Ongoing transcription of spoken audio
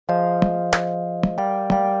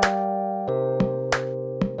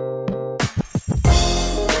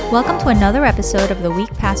Welcome to another episode of the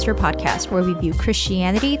Weak Pastor Podcast, where we view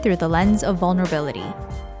Christianity through the lens of vulnerability.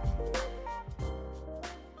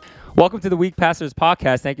 Welcome to the Weak Pastors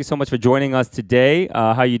Podcast. Thank you so much for joining us today.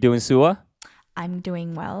 How are you doing, Suah? I'm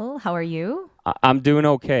doing well. How are you? I'm doing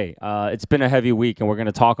okay. It's been a heavy week, and we're going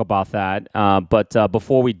to talk about that. But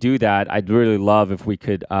before we do that, I'd really love if we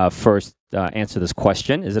could first answer this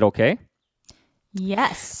question. Is it okay?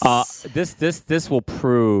 Yes. This will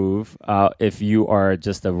prove if you are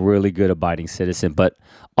just a really good abiding citizen. But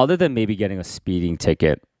other than maybe getting a speeding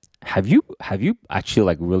ticket, have you actually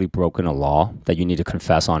like really broken a law that you need to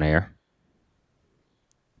confess on air?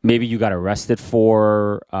 Maybe you got arrested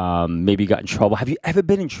for. Maybe you got in trouble. Have you ever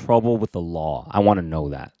been in trouble with the law? I want to know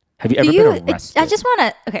that. Have you ever been arrested? I just want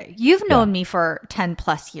to. Okay, you've known me for 10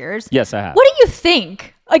 plus years. Yes, I have. What do you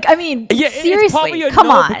think? Like, I mean, seriously,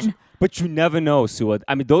 come on. But you never know, Suah.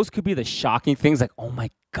 I mean, those could be the shocking things. Like, oh my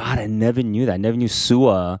God, I never knew that. I never knew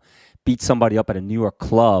Suah beat somebody up at a New York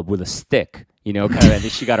club with a stick. You know, kind of, and then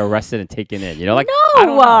she got arrested and taken in. You know, like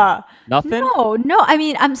nothing. No. I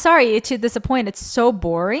mean, I'm sorry to disappoint. It's so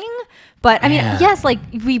boring. But I mean, yes, like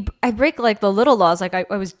I break like the little laws. Like I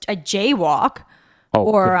jaywalk. Oh,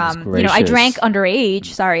 or I drank underage.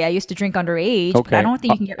 Sorry, I used to drink underage. Okay. But I don't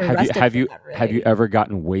think you can get arrested. Have you ever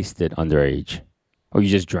gotten wasted underage, or you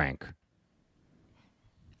just drank?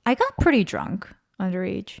 I got pretty drunk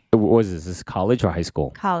underage. What was this? Is this college or high school?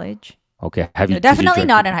 College. Okay. Definitely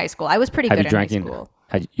not in high school. I was pretty good in high school.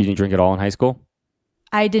 You didn't drink at all in high school?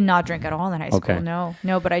 I did not drink at all in high school. Okay.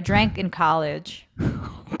 No, but I drank in college.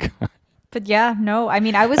 Okay. But yeah, no. I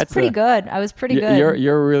mean, I was pretty good.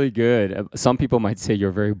 You're really good. Some people might say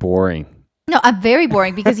you're very boring. No, I'm very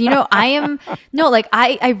boring because, I am,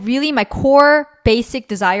 I really, my core basic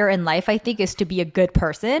desire in life, I think, is to be a good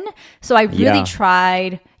person. So I really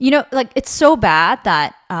tried, it's so bad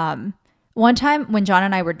that one time when John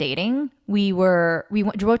and I were dating, we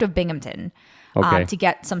drove to Binghamton to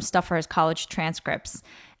get some stuff for his college transcripts.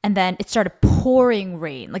 And then it started pouring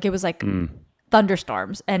rain. Like it was like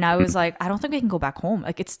thunderstorms. And I was like, I don't think we can go back home.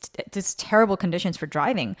 Like it's terrible conditions for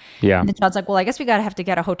driving. Yeah. And then John's like, well, I guess we have to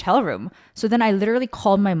get a hotel room. So then I literally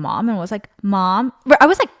called my mom and was like, Mom, I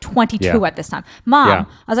was like 22 at this time. Mom,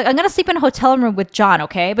 I was like, I'm going to sleep in a hotel room with John.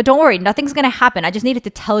 Okay. But don't worry, nothing's going to happen. I just needed to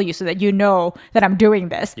tell you so that you know that I'm doing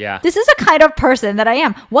this. Yeah. This is the kind of person that I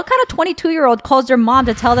am. What kind of 22-year-old calls their mom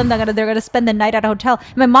to tell them that they're going to spend the night at a hotel?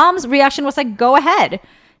 And my mom's reaction was like, go ahead.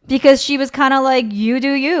 Because she was kind of like, you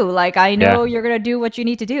do you. Like, I know you're going to do what you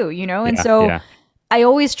need to do, And so I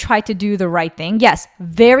always try to do the right thing. Yes,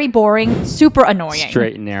 very boring, super annoying.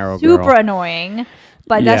 Straight and narrow, super annoying.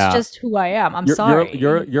 But that's just who I am. I'm sorry.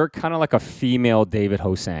 You're kind of like a female David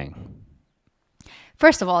Hosang.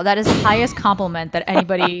 First of all, that is the highest compliment that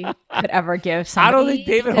anybody could ever give somebody. I don't think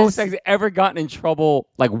David Hosang's ever gotten in trouble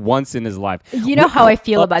like once in his life. You know how I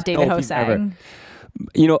feel about David Hosang.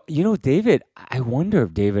 David, I wonder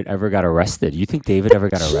if David ever got arrested. You think David ever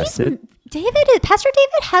got arrested? Pastor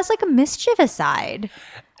David has like a mischievous side.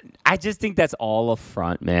 I just think that's all a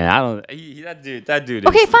front, man. That dude.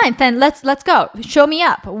 Okay, fine. Then let's go. Show me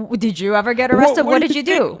up. Did you ever get arrested? What did you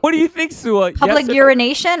do? What do you think, Suah? Public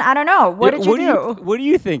urination? I don't know. What did you do? What do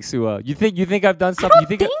you think, Suah? You think I've done something? I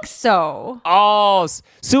don't think so. Oh,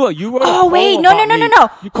 Suah, you wrote. Oh wait, no.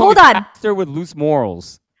 Hold on. Pastor with loose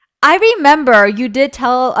morals. I remember you did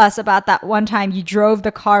tell us about that one time you drove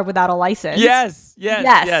the car without a license. Yes.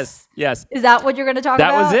 Is that what you're going to talk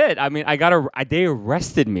about? That was it. I mean, they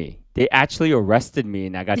arrested me. They actually arrested me,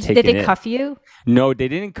 and I got taken in. Did they cuff you? No, they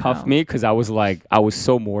didn't cuff me because I was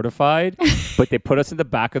so mortified. But they put us in the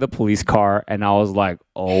back of the police car, and I was like,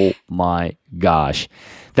 oh my gosh.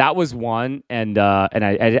 That was one, and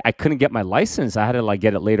I couldn't get my license. I had to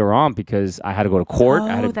get it later on because I had to go to court.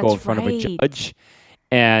 I had to go in front of a judge.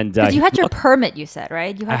 And you had your permit, you said,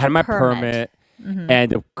 right? I had my permit. Mm-hmm.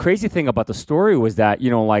 And the crazy thing about the story was that,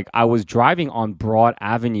 I was driving on Broad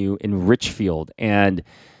Avenue in Richfield, and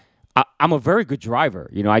I'm a very good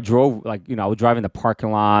driver. I drove, I would drive in the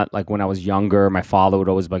parking lot. Like when I was younger, my father would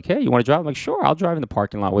always be like, hey, you want to drive? I'm like, sure, I'll drive in the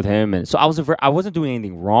parking lot with him. And so I wasn't doing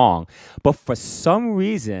anything wrong. But for some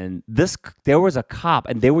reason, there was a cop,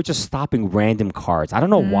 and they were just stopping random cars. I don't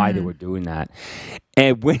know why they were doing that.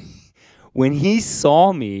 And when he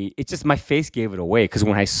saw me, it just, my face gave it away. Because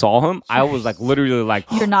when I saw him, I was literally like,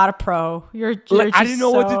 you're not a pro. You're I didn't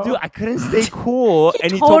know what to do. I couldn't stay cool.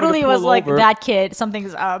 He totally was like, that kid,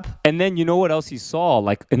 something's up. And then you know what else he saw?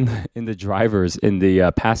 Like in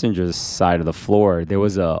the passenger's side of the floor, there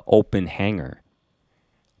was a open hanger,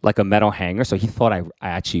 like a metal hanger. So he thought I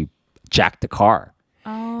actually jacked the car.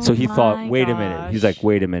 Oh, so he thought, wait a minute. He's like,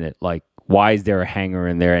 wait a minute. Like, why is there a hanger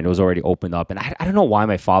in there? And it was already opened up. And I don't know why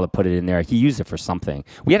my father put it in there. He used it for something.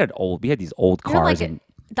 We had these old cars. You're like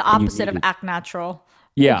the opposite of act natural.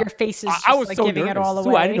 Yeah. Like your face is I just was like so giving nervous. it all Sue,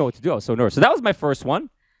 away. I didn't know what to do. I was so nervous. So that was my first one.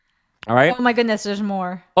 All right. Oh my goodness, there's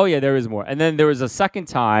more. Oh yeah, there is more. And then there was a second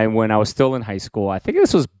time when I was still in high school. I think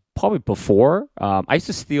this was probably before. I used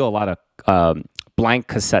to steal a lot of blank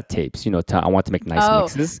cassette tapes. I want to make nice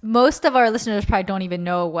mixes. Most of our listeners probably don't even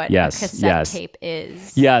know what a cassette tape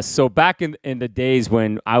is. Yes. So back in the days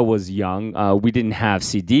when I was young, we didn't have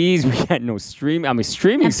CDs. We had no streaming. I mean,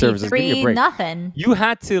 streaming MP3, services. Give me a break. Nothing. You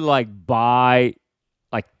had to buy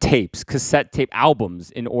tapes, cassette tape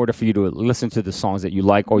albums in order for you to listen to the songs that you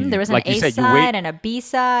like, or there was an like A you said, side and a B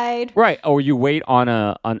side, right? Or you wait on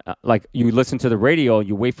you listen to the radio, and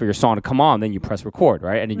you wait for your song to come on, then you press record,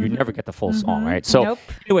 right? And then you never get the full song, right? So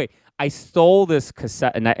anyway, I stole this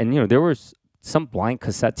cassette, and there was some blank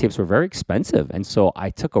cassette tapes were very expensive, and so I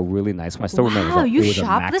took a really nice one. I still remember. Wow, you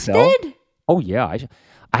shoplifted? Oh yeah,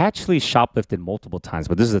 I actually shoplifted multiple times,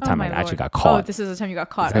 but this is the time I actually got caught. Oh, this is the time you got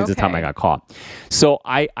caught. This is the time I got caught. So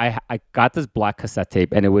I got this black cassette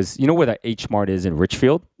tape, and it was, where the H Mart is in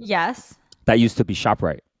Richfield? Yes. That used to be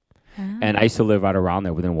ShopRite. And I used to live right around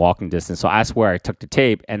there within walking distance. So I swear I took the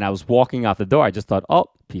tape, and I was walking out the door. I just thought, oh,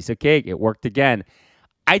 piece of cake. It worked again.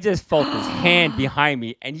 I just felt his hand behind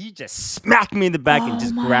me, and he just smacked me in the back and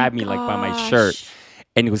just grabbed me by my shirt.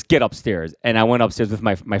 And he goes, get upstairs. And I went upstairs with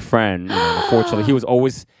my friend. Unfortunately, he was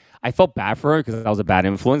always... I felt bad for her because I was a bad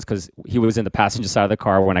influence because he was in the passenger side of the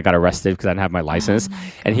car when I got arrested because I didn't have my license.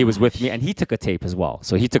 And he was with me, and he took a tape as well.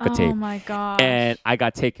 So he took a tape. Oh, my gosh. And I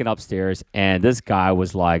got taken upstairs, and this guy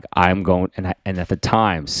was like, I'm going... And at the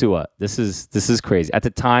time, Suah, this is crazy. At the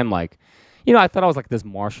time, I thought I was this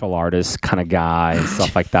martial artist kind of guy and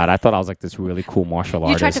stuff like that. I thought I was this really cool martial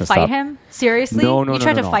artist. You tried to fight him? Seriously? No. You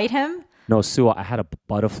tried to fight him? No, Suah, I had a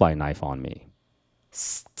butterfly knife on me.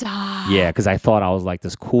 Stop. Yeah, because I thought I was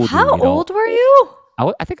this cool dude. How old were you?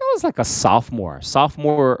 I think I was a sophomore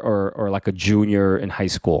or a junior in high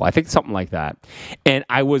school. I think something like that. And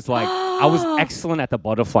I was I was excellent at the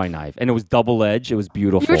butterfly knife, and it was double edged. It was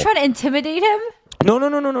beautiful. You were trying to intimidate him?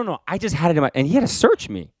 No. I just had it in my, and he had to search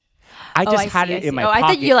me. I just had it in my pocket. I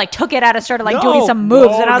thought you took it out and started doing some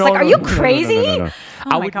moves, and I was are you crazy? No.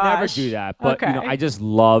 I would never do that. But I just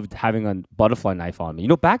loved having a butterfly knife on me.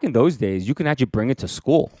 Back in those days, you can actually bring it to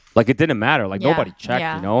school. It didn't matter. Nobody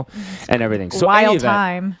checked, and everything. So wild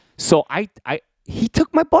time. So he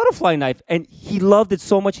took my butterfly knife, and he loved it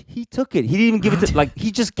so much. He took it. He didn't even give it to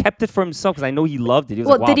he just kept it for himself because I know he loved it. He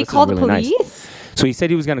was wow, did he call the police? Nice. So he said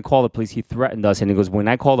he was going to call the police. He threatened us, and he goes, when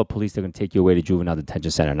I call the police, they're going to take you away to juvenile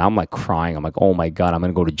detention center. And I'm crying. I'm oh my God, I'm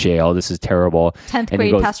going to go to jail. This is terrible. 10th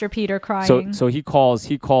grade Pastor Peter crying. So he calls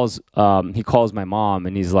my mom,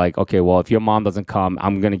 and he's like, okay, well, if your mom doesn't come,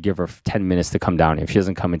 I'm going to give her 10 minutes to come down here. If she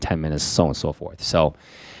doesn't come in 10 minutes, so on and so forth. So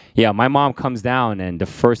yeah, my mom comes down, and the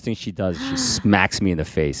first thing she does, she smacks me in the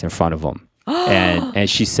face in front of him. and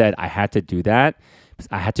she said, I had to do that.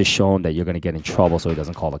 I had to show him that you're going to get in trouble so he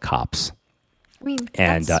doesn't call the cops. I mean,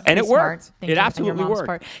 and it worked. It absolutely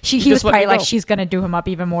worked. He was probably she's gonna do him up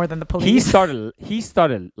even more than the police. He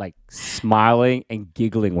started smiling and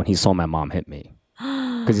giggling when he saw my mom hit me,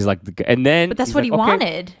 because he's and then. But that's what he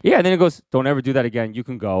wanted. Yeah, and then he goes, "Don't ever do that again. You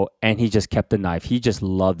can go." And he just kept the knife. He just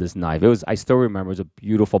loved this knife. I still remember. It was a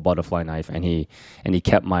beautiful butterfly knife, and he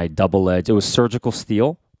kept my double edge. It was surgical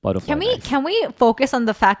steel butterfly. Can we focus on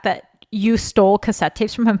the fact that you stole cassette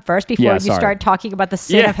tapes from him first before you start talking about the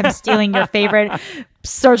sin of him stealing your favorite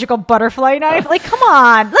surgical butterfly knife? Come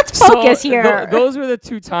on, let's focus here. Those were the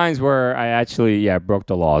two times where I actually broke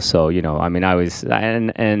the law. So I was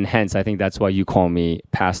and hence I think that's why you call me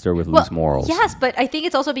pastor with loose morals. Yes, but I think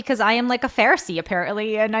it's also because I am like a Pharisee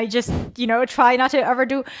apparently, and I just try not to ever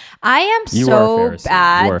do. I am so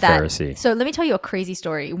bad. You are a Pharisee. So let me tell you a crazy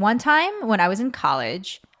story. One time when I was in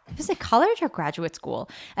college. Was it college or graduate school?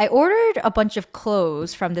 I ordered a bunch of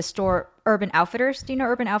clothes from the store Urban Outfitters. Do you know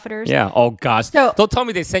Urban Outfitters? Yeah. Oh, gosh. So, don't tell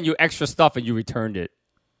me they sent you extra stuff and you returned it.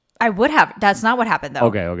 I would have. That's not what happened, though.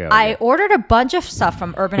 Okay. I ordered a bunch of stuff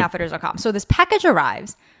from urbanoutfitters.com. So this package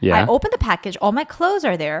arrives. Yeah. I open the package. All my clothes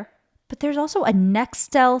are there. But there's also a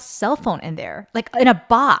Nextel cell phone in there. In a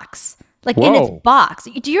box. In its box.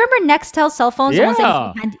 Do you remember Nextel cell phones? Yeah. The ones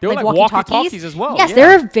that they were walkie-talkies as well. Yes,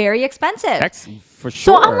 they're very expensive. For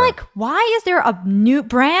sure. So I'm why is there a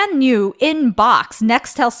brand new in-box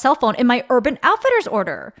Nextel cell phone in my Urban Outfitters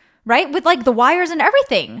order? Right? With the wires and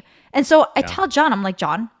everything. And so I tell John, I'm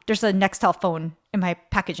John, there's a Nextel phone in my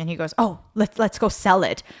package. And he goes, oh, let's go sell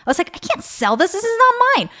it. I was I can't sell this. This is not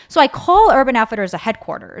mine. So I call Urban Outfitters a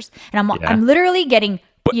headquarters. And I'm literally getting,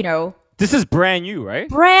 This is brand new, right?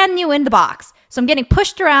 Brand new in the box. So I'm getting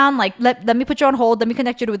pushed around, like, let me put you on hold. Let me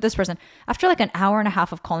connect you with this person. After like an hour and a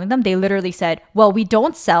half of calling them, they literally said, well, we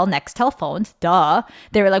don't sell Nextel phones. Duh.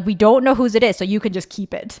 They were like, we don't know whose it is, so you can just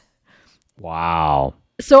keep it. Wow.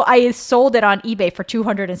 So I sold it on eBay for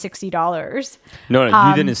 $260. No,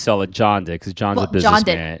 you didn't sell it. John did, because John's a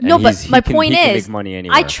businessman. No, but my point is, make money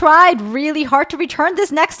anywhere. I tried really hard to return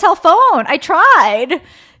this Nextel phone. I tried,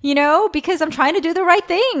 because I'm trying to do the right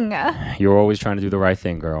thing. You're always trying to do the right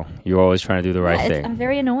thing, girl. You're always trying to do the right thing. I'm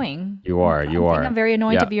very annoying. You are. I'm very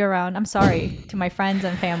annoying to be around. I'm sorry to my friends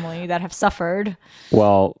and family that have suffered.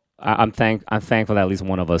 Well, I'm thankful that at least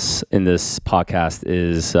one of us in this podcast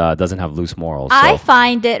doesn't have loose morals. So. I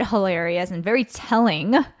find it hilarious and very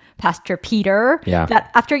telling, Pastor Peter,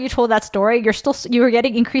 that after you told that story, you were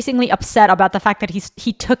getting increasingly upset about the fact that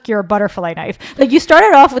he took your butterfly knife. Like, you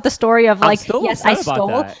started off with the story of like, yes, I stole,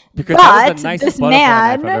 that, because but that was the nicest this butterfly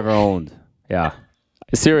man knife I've ever owned. Yeah,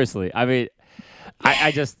 seriously. I mean,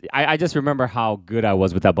 I just remember how good I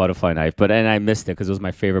was with that butterfly knife, and I missed it because it was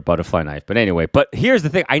my favorite butterfly knife. But anyway, here's the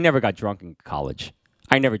thing: I never got drunk in college.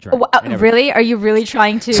 I never drank. Really? Are you really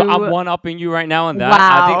trying to? So I'm one-upping you right now on that. Wow.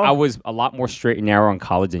 I think I was a lot more straight and narrow in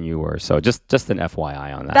college than you were. So just an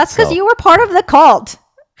FYI on that. That's because you were part of the cult.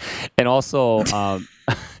 And also,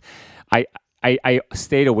 I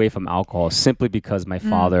stayed away from alcohol simply because my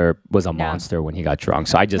father was a monster when he got drunk.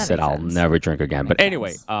 So I just said I'll never drink again. But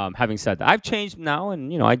anyway, having said that, I've changed now,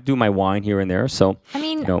 and I do my wine here and there. So I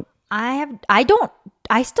mean,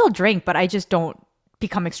 I still drink, but I just don't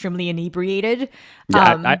become extremely inebriated.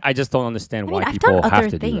 Yeah, I just don't understand why I've people done have other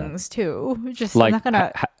to do that. things too. Just like, I'm not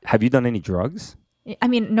gonna. Have you done any drugs? I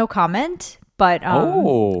mean, no comment. But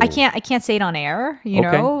I can't say it on air,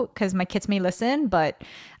 because my kids may listen. But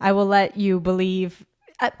I will let you believe.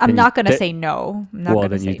 I'm not going to say no. Well,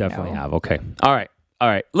 then you definitely have. Okay. All right.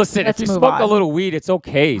 Listen, if you smoke a little weed, it's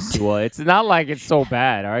okay, Suah. It's not like it's so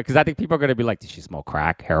bad. All right, because I think people are going to be like, "Did she smoke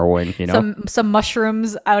crack, heroin?" Some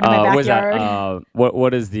mushrooms out in my backyard.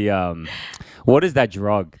 What is that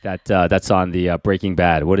drug that's on the Breaking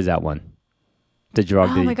Bad? What is that one? The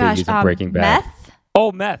drug they use in Breaking Bad. Meth.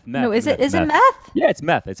 Oh, meth. No, is it meth? Yeah, it's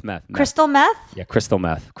meth. It's meth. Crystal meth? Yeah, crystal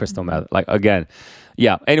meth. Like, again,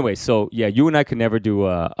 yeah. Anyway, so yeah, you and I could never do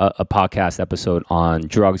a podcast episode on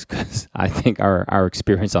drugs because I think our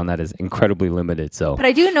experience on that is incredibly limited. So, but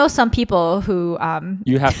I do know some people who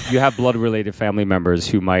you have blood related family members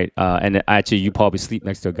who might, and actually you probably sleep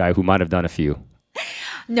next to a guy who might have done a few.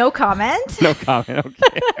 No comment. No comment.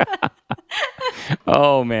 Okay.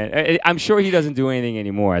 Oh man, I'm sure he doesn't do anything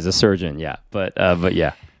anymore as a surgeon. Yeah, but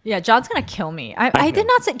yeah. Yeah, John's gonna kill me. I did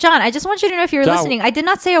not say, John. I just want you to know, if you're listening, I did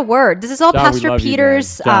not say a word. This is all Pastor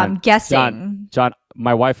Peter's guessing. John,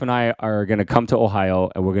 my wife and I are gonna come to Ohio,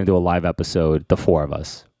 and we're gonna do a live episode, the four of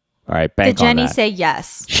us. All right, bank Did Jenny on that. say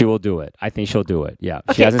yes? She will do it. I think she'll do it. Yeah.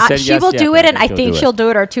 Okay, she hasn't said she yes will yet, do it, and I think she'll do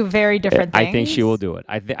it are two very different things. I think she will do it.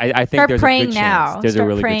 I think Start there's praying a good now. chance. There's a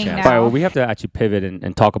really good chance. Now. All right, well, we have to actually pivot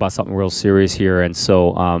and talk about something real serious here. And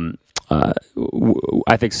so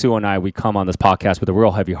I think Suah and I, we come on this podcast with a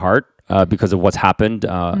real heavy heart because of what's happened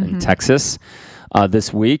in Texas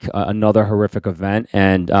this week, another horrific event.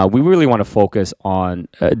 And we really want to focus on,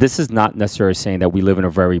 this is not necessarily saying that we live in a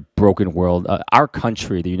very broken world. Our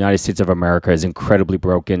country, the United States of America, is incredibly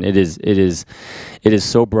broken. It is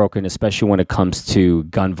so broken, especially when it comes to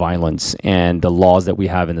gun violence and the laws that we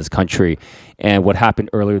have in this country. And what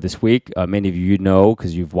happened earlier this week, many of you know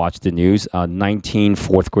because you've watched the news, 19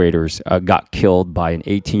 fourth graders got killed by an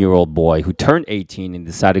 18-year-old boy who turned 18 and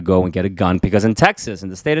decided to go and get a gun. Because in Texas, in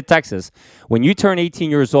the state of Texas, when you turn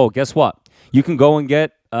 18 years old, guess what? You can go and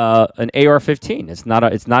get an AR-15.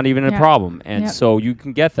 It's not even a problem. And so you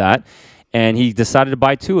can get that. And he decided to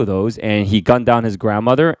buy two of those, and he gunned down his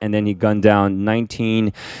grandmother, and then he gunned down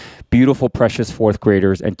 19 beautiful, precious fourth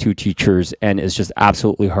graders and two teachers, and it's just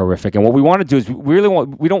absolutely horrific. And what we want to do is we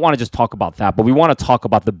don't want to just talk about that, but we want to talk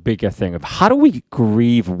about the bigger thing of how do we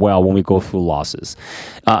grieve well when we go through losses.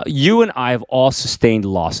 You and I have all sustained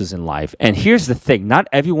losses in life, and here's the thing: not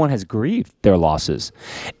everyone has grieved their losses.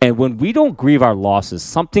 And when we don't grieve our losses,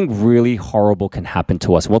 something really horrible can happen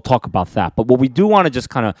to us. We'll talk about that. But what we do want to just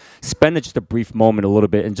kind of spend just a brief moment a little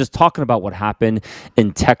bit and just talking about what happened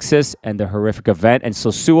in Texas and the horrific event. And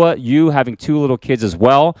so, Suah, you having two little kids as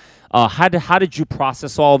well, how did you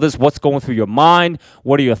process all this? What's going through your mind?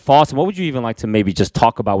 What are your thoughts? And what would you even like to maybe just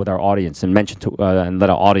talk about with our audience and mention to and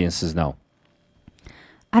let our audiences know?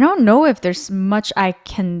 I don't know if there's much I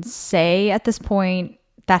can say at this point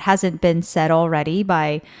that hasn't been said already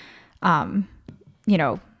by,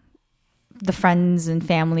 the friends and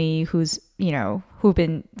family whose who've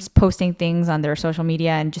been posting things on their social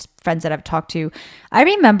media and just friends that I've talked to. I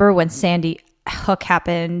remember when Sandy Hook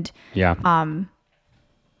happened. Yeah.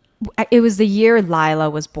 It was the year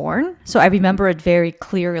Lila was born. So I remember it very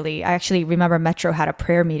clearly. I actually remember Metro had a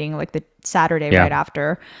prayer meeting like the Saturday right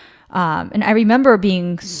after. And I remember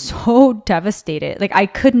being so devastated. Like I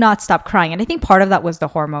could not stop crying. And I think part of that was the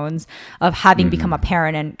hormones of having become a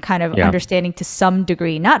parent and kind of understanding to some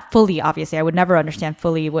degree, not fully, obviously. I would never understand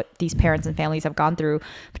fully what these parents and families have gone through,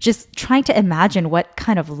 but just trying to imagine what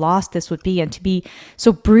kind of loss this would be and to be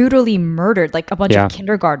so brutally murdered, like a bunch of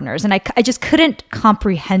kindergartners. And I just couldn't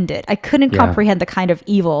comprehend it. I couldn't comprehend the kind of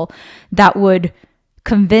evil that would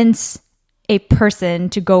convince a person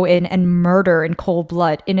to go in and murder in cold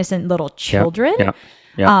blood innocent little children.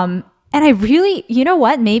 And I really, you know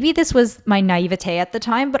what? Maybe this was my naivete at the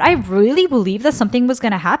time, but I really believed that something was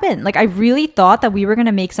going to happen. Like I really thought that we were going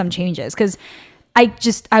to make some changes because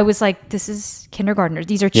I was like, this is kindergartners.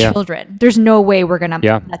 These are children. There's no way we're going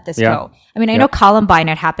to let this go. I mean, I know Columbine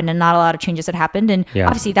had happened and not a lot of changes had happened. And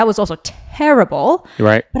obviously that was also terrible.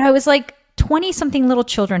 Right. But I was like, 20-something little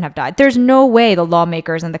children have died. There's no way the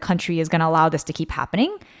lawmakers and the country is going to allow this to keep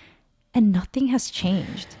happening. And nothing has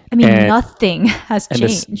changed. I mean, nothing has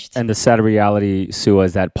changed. And the sad reality, Suah,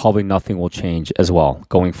 is that probably nothing will change as well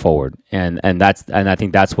going forward. And I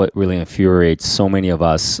think that's what really infuriates so many of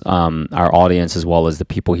us, our audience, as well as the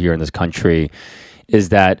people here in this country, is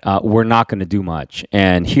that we're not going to do much.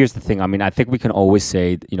 And here's the thing. I mean, I think we can always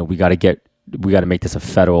say, we got to make this a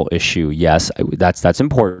federal issue. Yes, that's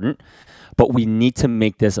important. But we need to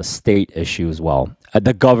make this a state issue as well.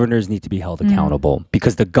 The governors need to be held accountable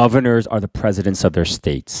because the governors are the presidents of their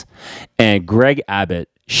states. And Greg Abbott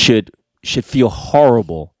should feel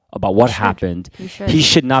horrible about what happened. He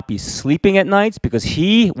should not be sleeping at nights because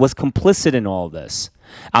he was complicit in all this.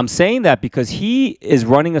 I'm saying that because he is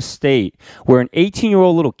running a state where an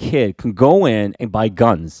 18-year-old little kid can go in and buy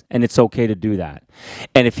guns, and it's okay to do that.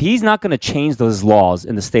 And if he's not going to change those laws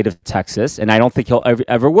in the state of Texas, and I don't think he'll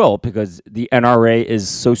ever will because the NRA is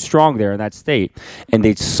so strong there in that state, and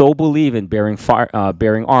they so believe in bearing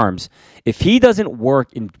arms, if he doesn't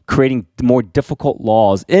work in creating more difficult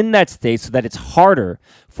laws in that state so that it's harder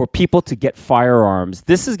for people to get firearms,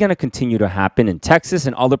 this is going to continue to happen in Texas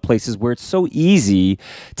and other places where it's so easy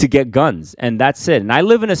to get guns. And that's it. And I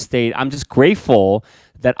live in a state, I'm just grateful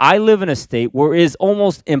that I live in a state where it is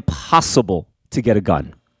almost impossible to get a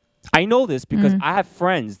gun. I know this because I have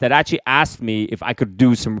friends that actually asked me if I could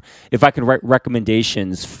write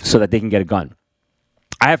recommendations so that they can get a gun.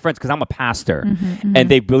 I have friends because I'm a pastor and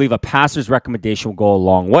they believe a pastor's recommendation will go a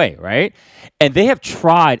long way, right? And they have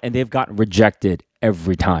tried and they've gotten rejected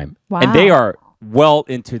every time. Wow. And they are well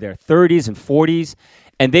into their 30s and 40s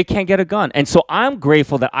and they can't get a gun. And so I'm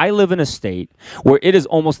grateful that I live in a state where it is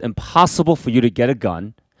almost impossible for you to get a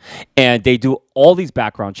gun. And they do all these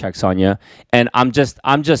background checks on you, and I'm just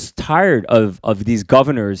tired of these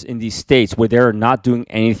governors in these states where they're not doing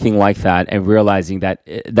anything like that, and realizing that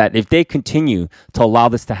if they continue to allow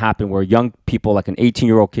this to happen, where young people like an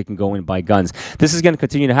 18-year-old kid can go in and buy guns, this is going to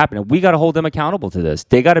continue to happen, and we got to hold them accountable to this.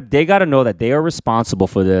 They got to know that they are responsible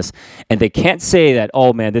for this, and they can't say that,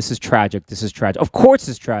 oh man, this is tragic. This is tragic. Of course,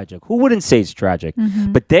 it's tragic. Who wouldn't say it's tragic?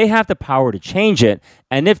 But they have the power to change it,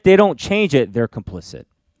 and if they don't change it, they're complicit.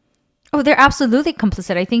 Oh, they're absolutely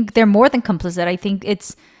complicit. I think they're more than complicit. I think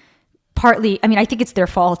it's I think it's their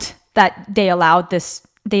fault that they allowed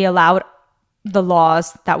the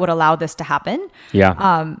laws that would allow this to happen.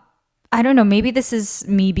 Yeah. I don't know. Maybe this is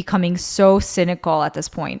me becoming so cynical at this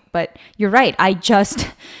point, but you're right. I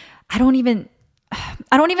don't even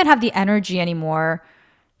have the energy anymore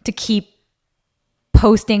to keep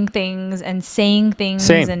posting things and saying things.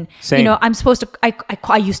 Same. I'm supposed to,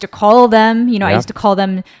 I used to call them, I used to call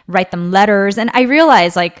them, write them letters. And I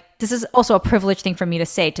realized like, this is also a privileged thing for me to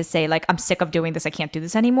say like, I'm sick of doing this. I can't do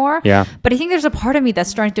this anymore. Yeah. But I think there's a part of me that's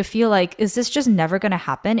starting to feel like, is this just never going to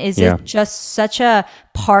happen? Is it just such a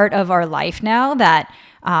part of our life now that,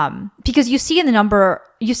 because you see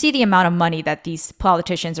the amount of money that these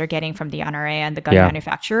politicians are getting from the NRA and the gun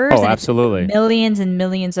manufacturers. Oh, absolutely. Millions and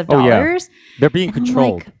millions of dollars. They're being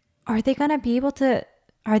controlled. Like, are they going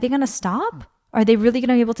to stop? Are they really going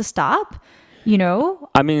to be able to stop?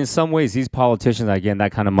 I mean, in some ways, these politicians that getting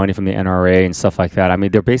that kind of money from the NRA and stuff like that, I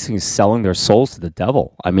mean, they're basically selling their souls to the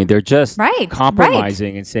devil. I mean, they're just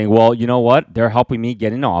compromising and saying, well, you know what? They're helping me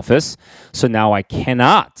get in office. So now I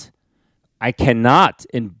cannot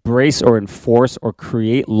embrace or enforce or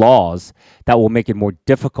create laws that will make it more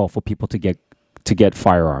difficult for people to get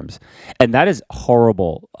firearms. And that is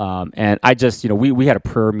horrible. And I just, we had a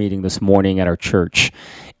prayer meeting this morning at our church.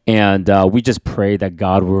 And we just pray that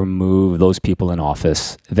God will remove those people in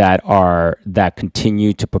office that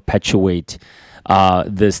continue to perpetuate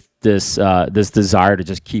this desire to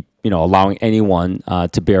just keep allowing anyone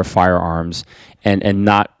to bear firearms and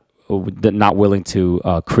not willing to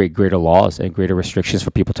create greater laws and greater restrictions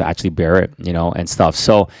for people to actually bear it, and stuff.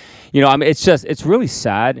 So, I mean, it's really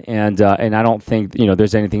sad, and I don't think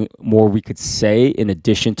there's anything more we could say in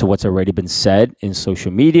addition to what's already been said in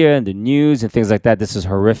social media and the news and things like that. This is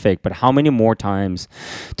horrific. But how many more times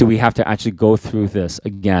do we have to actually go through this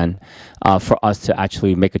again for us to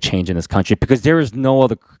actually make a change in this country? Because there is no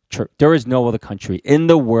other country in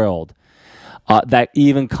the world that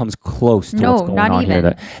even comes close to what's going on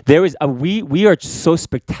here. There is we are so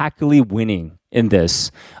spectacularly winning in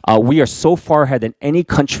this. We are so far ahead than any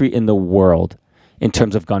country in the world in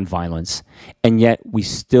terms of gun violence, and yet we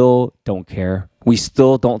still don't care. We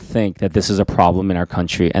still don't think that this is a problem in our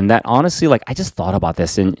country, and that honestly, like, I just thought about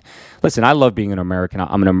this. And listen, I love being an American.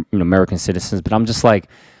 I'm an American citizen, but I'm just like,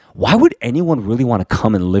 why would anyone really want to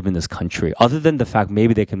come and live in this country other than the fact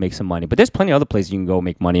maybe they can make some money? But there's plenty of other places you can go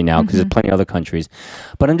make money now because there's plenty of other countries.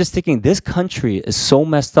 But I'm just thinking this country is so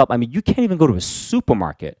messed up. I mean, you can't even go to a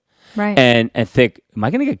supermarket and think, am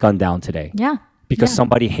I going to get gunned down today? Yeah. Because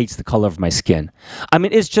somebody hates the color of my skin. I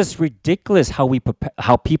mean, it's just ridiculous how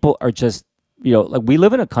people are just, like, we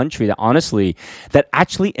live in a country that honestly, that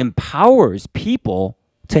actually empowers people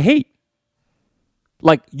to hate.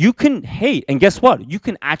 Like, you can hate, and guess what? You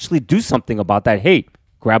can actually do something about that hate.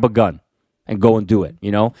 Grab a gun and go and do it,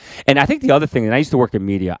 And I think the other thing, and I used to work in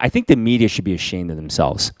media, I think the media should be ashamed of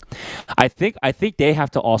themselves. I think they have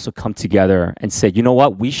to also come together and say, you know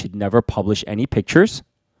what? We should never publish any pictures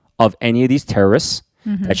of any of these terrorists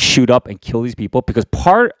that shoot up and kill these people, because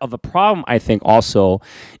part of the problem, I think, also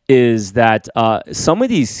is that some of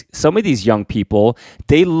these young people,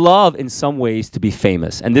 they love in some ways to be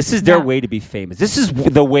famous, and this is their way to be famous. This is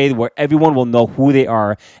the way where everyone will know who they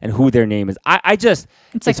are and who their name is.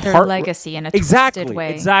 It's like their legacy in a twisted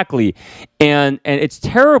way. Exactly, and it's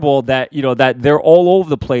terrible that that they're all over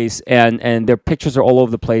the place and their pictures are all over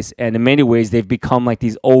the place, and in many ways they've become like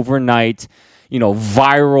these overnight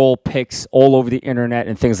viral pics all over the internet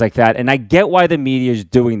and things like that. And I get why the media is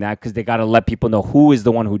doing that, because they got to let people know who is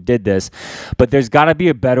the one who did this. But there's got to be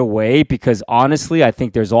a better way, because honestly, I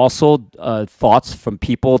think there's also thoughts from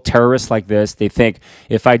people, terrorists like this. They think,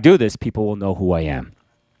 if I do this, people will know who I am.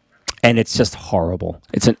 And it's just horrible.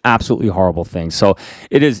 It's an absolutely horrible thing. So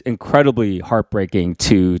it is incredibly heartbreaking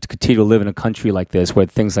to continue to live in a country like this, where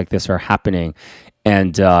things like this are happening,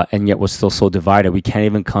 and yet we're still so divided. We can't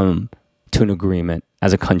even come to an agreement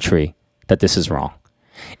as a country that this is wrong.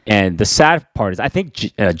 And the sad part is, I think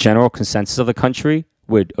general consensus of the country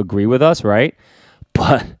would agree with us, right?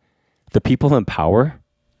 But the people in power,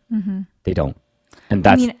 they don't. And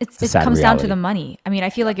that's the sad it comes reality. down to the money. I mean, I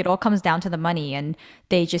feel like it all comes down to the money, and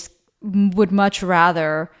they just would much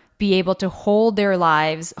rather be able to hold their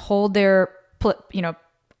lives, hold their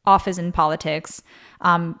office in politics,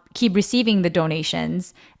 keep receiving the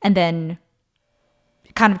donations, and then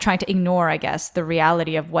kind of trying to ignore, I guess, the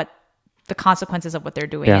reality of what the consequences of what they're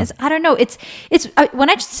doing is. I don't know. It's when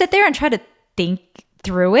I just sit there and try to think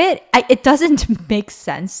through it, it doesn't make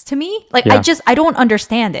sense to me. Like, I don't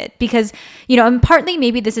understand it, because, and partly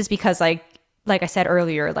maybe this is because like I said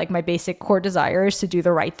earlier, like, my basic core desire is to do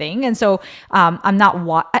the right thing. And so I'm not,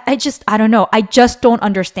 I don't know. I just don't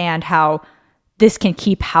understand how this can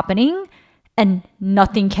keep happening and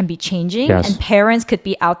nothing can be changing. And parents could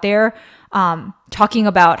be out there talking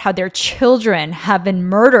about how their children have been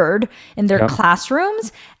murdered in their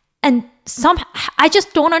classrooms. And I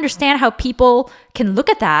just don't understand how people can look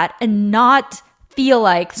at that and not feel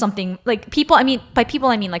like something, like, people, I mean, by people,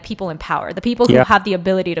 I mean like people in power, the people who have the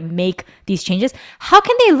ability to make these changes. How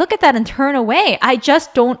can they look at that and turn away? I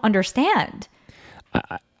just don't understand.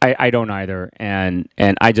 I don't either. And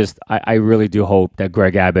I really do hope that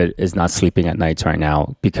Greg Abbott is not sleeping at nights right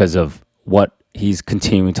now because of what he's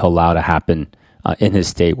continuing to allow to happen in his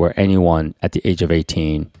state, where anyone at the age of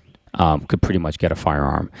 18 could pretty much get a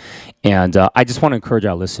firearm. And I just want to encourage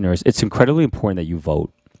our listeners, it's incredibly important that you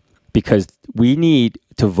vote, because we need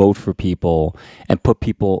to vote for people and put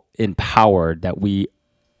people in power that we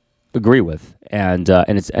agree with. And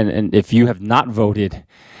if you have not voted,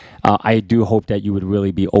 I do hope that you would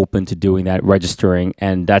really be open to doing that, registering,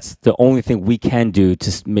 and that's the only thing we can do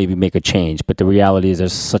to maybe make a change. But the reality is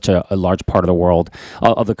there's such a large part of the world,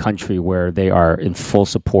 of the country, where they are in full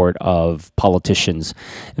support of politicians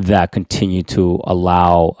that continue to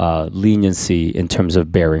allow leniency in terms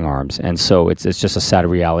of bearing arms. And so it's just a sad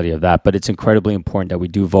reality of that. But it's incredibly important that we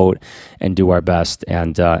do vote and do our best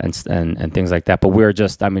and things like that. But we're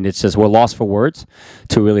just, we're lost for words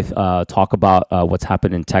to really talk about what's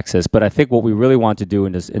happened in Texas. But I think what we really want to do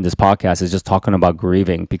in this podcast is just talking about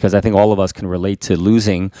grieving, because I think all of us can relate to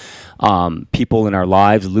losing people in our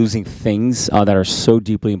lives, losing things that are so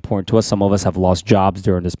deeply important to us. Some of us have lost jobs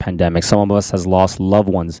during this pandemic. Some of us has lost loved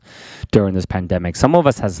ones during this pandemic. Some of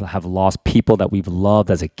us have lost people that we've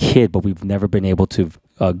loved as a kid, but we've never been able to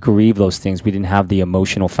grieve those things. We didn't have the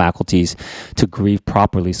emotional faculties to grieve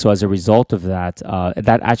properly. So as a result of that,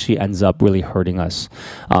 that actually ends up really hurting us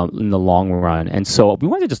in the long run. And so we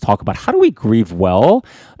want to just talk about how do we grieve well,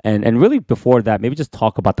 and really before that, maybe just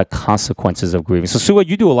talk about the consequences of grieving. So Suah,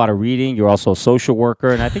 you do a lot of reading. You're also a social worker,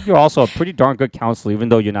 and I think you're also a pretty darn good counselor, even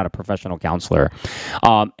though you're not a professional counselor.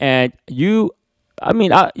 And you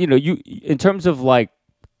in terms of like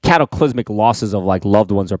cataclysmic losses of like loved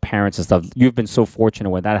ones or parents and stuff, you've been so fortunate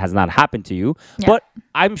when that has not happened to you. Yeah. But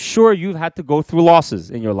I'm sure you've had to go through losses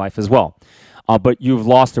in your life as well. But you've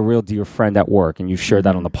lost a real dear friend at work, and you've shared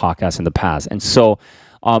that on the podcast in the past. And so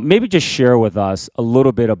maybe just share with us a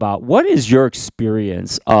little bit about what is your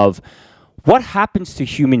experience of what happens to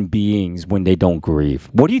human beings when they don't grieve?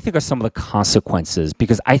 What do you think are some of the consequences?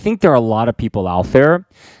 Because I think there are a lot of people out there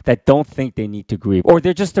that don't think they need to grieve, or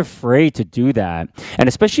they're just afraid to do that. And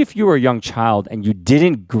especially if you were a young child and you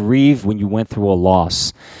didn't grieve when you went through a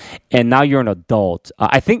loss, and now you're an adult.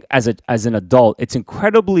 I think as an adult, it's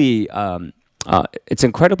incredibly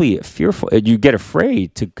fearful. You get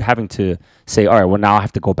afraid to having to say, all right, well, now I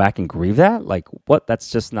have to go back and grieve that? Like, what?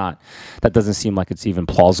 That's just not, that doesn't seem like it's even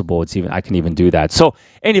plausible. I can even do that. So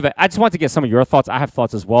anyway, I just want to get some of your thoughts. I have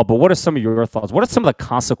thoughts as well, but what are some of your thoughts? What are some of the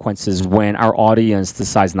consequences when our audience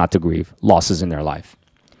decides not to grieve losses in their life?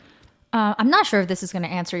 I'm not sure if this is going to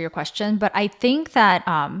answer your question, but I think that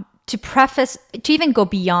to even go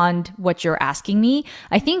beyond what you're asking me,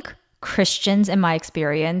 I think Christians, in my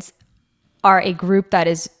experience, are a group that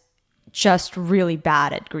is just really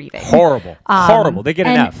bad at grieving. Horrible. They get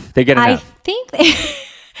an F. They get an F. I think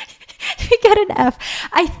they get an F.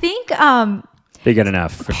 I think they get an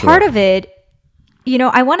F for sure. Part of it,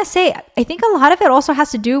 I want to say, I think a lot of it also has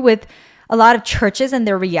to do with a lot of churches and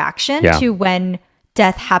their reaction to when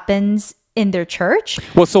death happens in their church.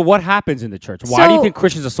 Well, so what happens in the church? Why do you think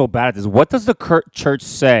Christians are so bad at this? What does the church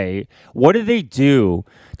say? What do they do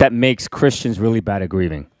that makes Christians really bad at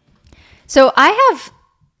grieving? So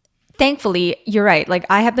thankfully, you're right. Like,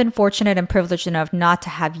 I have been fortunate and privileged enough not to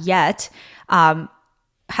have yet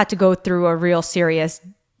had to go through a real serious,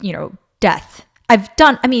 death. I've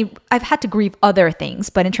had to grieve other things,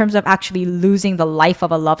 but in terms of actually losing the life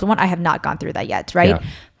of a loved one, I have not gone through that yet, right? Yeah.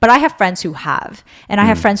 But I have friends who have, and I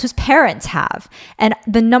have friends whose parents have. And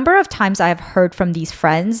the number of times I have heard from these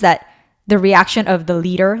friends that the reaction of the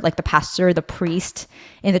leader, like the pastor, the priest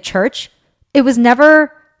in the church, it was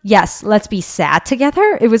never, yes, let's be sad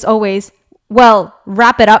together. It was always, well,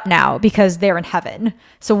 wrap it up now because they're in heaven.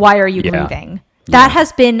 So why are you grieving? That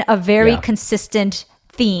has been a very consistent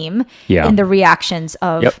theme in the reactions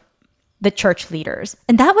of the church leaders.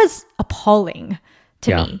 And that was appalling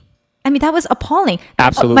to me. I mean, that was appalling.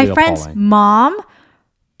 Absolutely My friend's mom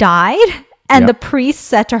died, and the priest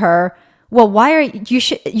said to her, well, why are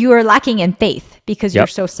you are lacking in faith because you're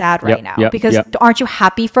so sad right now? Because aren't you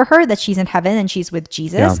happy for her that she's in heaven and she's with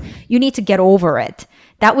Jesus? You need to get over it.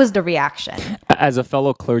 That was the reaction. As a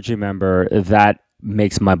fellow clergy member, that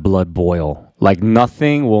makes my blood boil. Like,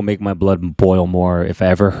 nothing will make my blood boil more if I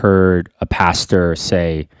ever heard a pastor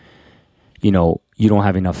say, you don't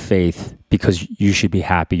have enough faith because you should be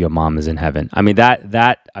happy your mom is in heaven. I mean,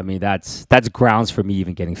 that's grounds for me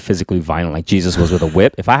even getting physically violent. Like Jesus was with a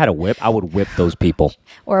whip. If I had a whip, I would whip those people.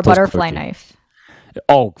 Or a butterfly knife.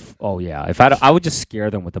 Oh yeah. If I would just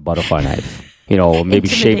scare them with a butterfly knife. Maybe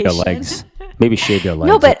shave their legs.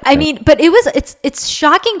 No, but it's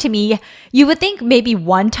shocking to me. You would think maybe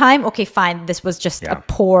one time, okay, fine, this was just a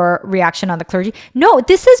poor reaction on the clergy. No,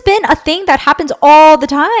 this has been a thing that happens all the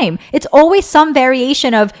time. It's always some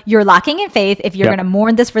variation of you're lacking in faith. If you're going to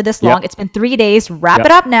mourn this for this long, it's been 3 days, wrap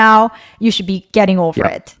it up now. You should be getting over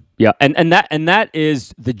it. Yeah, and that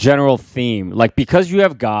is the general theme. Like, because you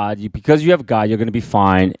have God, you're going to be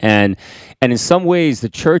fine. And in some ways, the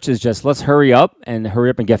church is just, let's hurry up and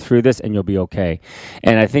get through this, and you'll be okay.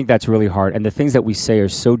 And I think that's really hard. And the things that we say are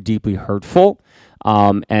so deeply hurtful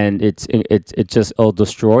And it just it'll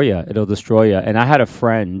destroy you. It'll destroy you. And I had a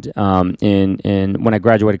friend in when I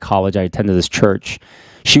graduated college. I attended this church.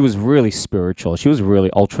 She was really spiritual. She was a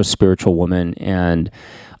really ultra spiritual woman, and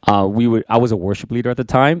I was a worship leader at the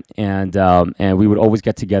time, and we would always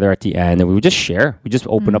get together at the end, and we would just share. We just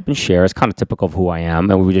open up and share. It's kind of typical of who I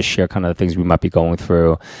am, and we would just share kind of the things we might be going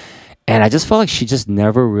through. And I just felt like she just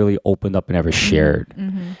never really opened up and ever shared.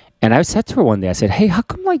 And I said to her one day, I said, "Hey, how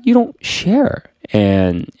come like you don't share?"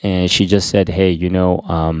 And she just said, "Hey,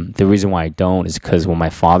 the reason why I don't is because when my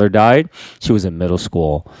father died, she was in middle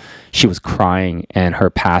school. She was crying, and her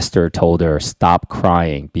pastor told her, 'Stop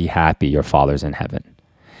crying, be happy, your father's in heaven.'"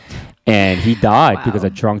 And he died because a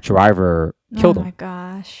drunk driver killed him. Oh my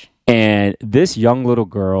gosh. And this young little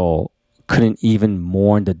girl couldn't even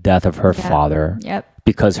mourn the death of her father.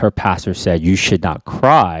 Because her pastor said, "You should not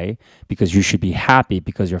cry because you should be happy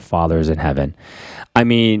because your father is in heaven." I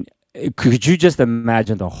mean, could you just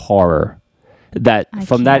imagine the horror that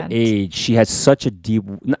from that age, she had such a deep,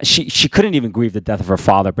 she couldn't even grieve the death of her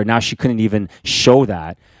father, but now she couldn't even show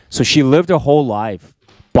that. So she lived her whole life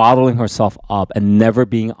bottling herself up and never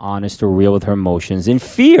being honest or real with her emotions in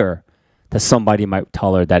fear that somebody might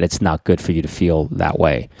tell her that it's not good for you to feel that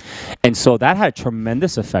way. And so that had a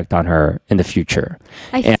tremendous effect on her in the future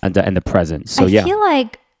and the present. So I feel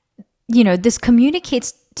like, this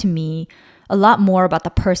communicates to me a lot more about the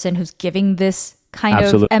person who's giving this kind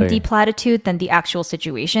of empty platitude than the actual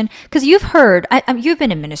situation. Because you've heard, you've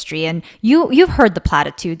been in ministry, and you've heard the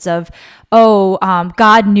platitudes of,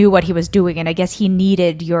 God knew what he was doing, and I guess he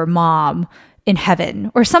needed your mom in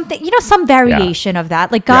heaven or something, some variation of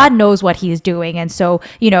that. Like God knows what he's doing. And so,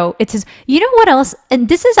 it's his, what else? And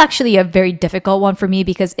this is actually a very difficult one for me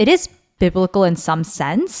because it is biblical in some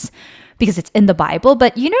sense because it's in the Bible.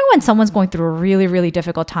 But when someone's going through a really, really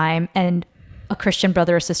difficult time and a Christian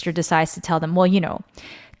brother or sister decides to tell them, well,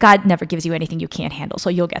 God never gives you anything you can't handle,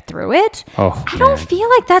 so you'll get through it. I don't feel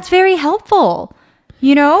like that's very helpful,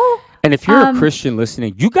 And if you're a Christian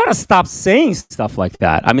listening, you got to stop saying stuff like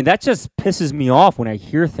that. I mean, that just pisses me off when I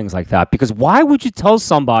hear things like that, because why would you tell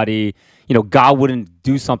somebody, God wouldn't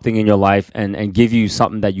do something in your life and give you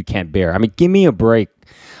something that you can't bear? I mean, give me a break.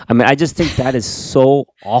 I mean, I just think that is so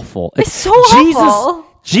awful. It's so awful.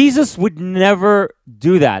 Jesus would never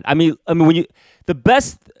do that. I mean, the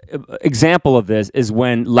best example of this is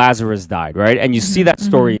when Lazarus died, right? And you see that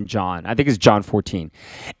story in John. I think it's John 14.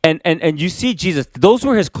 And you see Jesus, those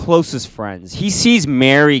were his closest friends. He sees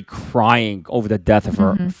Mary crying over the death of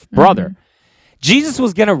her brother. Jesus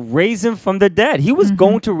was going to raise him from the dead. He was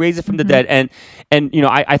going to raise it from the dead. And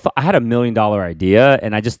I thought I had $1 million idea,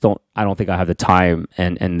 and I don't think I have the time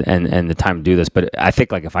and the time to do this. But I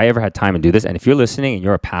think like if I ever had time to do this, and if you're listening and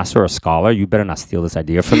you're a pastor or a scholar, you better not steal this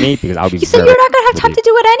idea from me, because I'll be. You said you're not going to have time to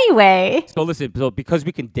do it anyway. So listen, because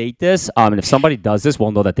we can date this, and if somebody does this, we'll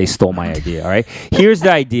know that they stole my idea. All right. Here's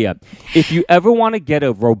the idea: if you ever want to get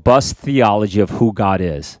a robust theology of who God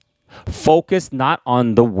is, focus not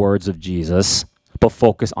on the words of Jesus, but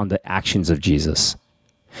focus on the actions of Jesus.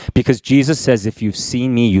 Because Jesus says, if you've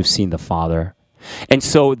seen me, you've seen the Father. And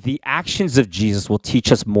so the actions of Jesus will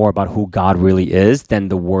teach us more about who God really is than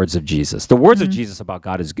the words of Jesus. The words of Jesus about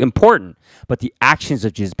God is important, but the actions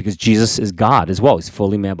of Jesus, because Jesus is God as well. He's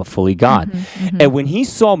fully man, but fully God. And when he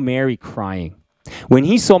saw Mary crying, when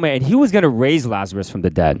he saw Mary, and he was going to raise Lazarus from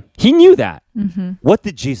the dead, he knew that. What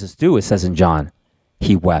did Jesus do? It says in John,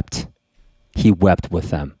 he wept. He wept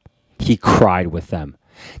with them. He cried with them.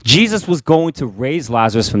 Jesus was going to raise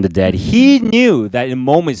Lazarus from the dead. He knew that in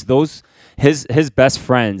moments, his best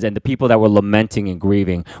friends and the people that were lamenting and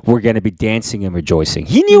grieving were going to be dancing and rejoicing.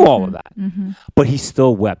 He knew all of that. But he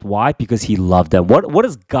still wept. Why? Because he loved them. What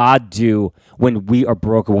does God do when we are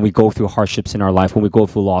broken, when we go through hardships in our life, when we go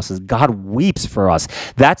through losses? God weeps for us.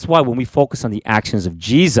 That's why when we focus on the actions of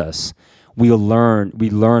Jesus, we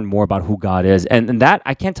learn more about who God is. And that,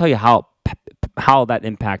 I can't tell you how that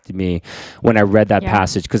impacted me when I read that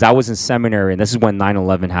passage, because I was in seminary, and this is when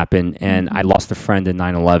 9/11 happened, and I lost a friend in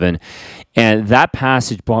 9/11, and that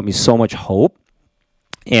passage brought me so much hope.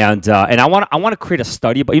 And I want to create a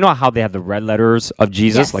study, but you know how they have the red letters of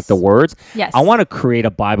Jesus, like the words? Yes. I want to create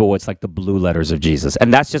a Bible where it's like the blue letters of Jesus,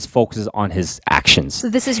 and that just focuses on his actions. So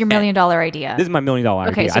this is your $1 million idea. This is my $1 million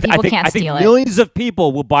idea. Okay, so people can't steal it. I think millions of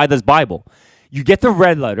people will buy this Bible. You get the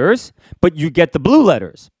red letters, but you get the blue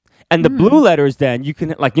letters. And the blue letters, then you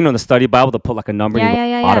can, like, in the study Bible, they'll put like a number in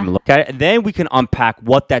the bottom and look at it. And then we can unpack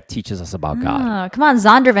what that teaches us about God. Come on,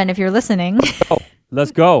 Zondervan, if you're listening.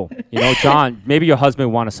 Let's go. John, maybe your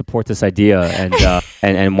husband want to support this idea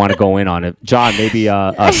and want to go in on it. John, maybe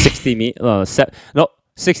 60 no,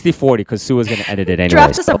 60-40 because Suah's going to edit it anyway.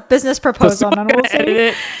 Draft us a business proposal and we'll see. Edit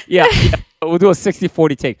it. Yeah, we'll do a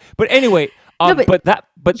 60-40 take. But anyway,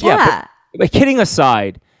 but kidding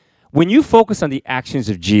aside, when you focus on the actions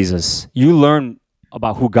of Jesus, you learn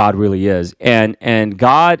about who God really is, and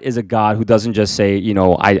God is a God who doesn't just say,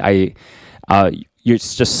 you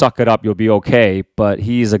just suck it up, you'll be okay. But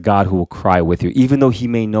He is a God who will cry with you, even though He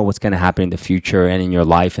may know what's going to happen in the future and in your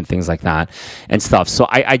life and things like that and stuff. So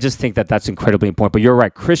I just think that that's incredibly important. But you're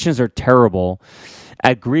right, Christians are terrible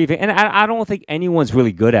at grieving, and I don't think anyone's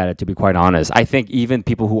really good at it, to be quite honest. I think even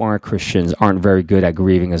people who aren't Christians aren't very good at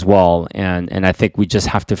grieving as well, and I think we just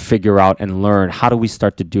have to figure out and learn, how do we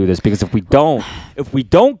start to do this? Because if we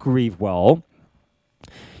don't grieve well,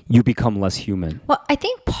 you become less human. Well, I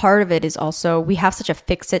think part of it is also we have such a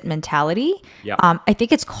fix-it mentality. Yeah. I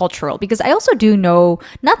think it's cultural, because I also do know,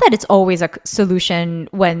 not that it's always a solution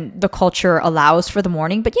when the culture allows for the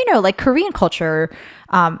mourning, but like Korean culture,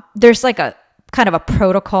 there's like a kind of a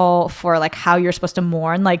protocol for like how you're supposed to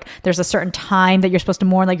mourn. Like there's a certain time that you're supposed to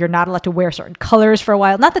mourn. Like you're not allowed to wear certain colors for a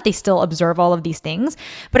while. Not that they still observe all of these things,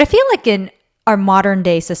 but I feel like in our modern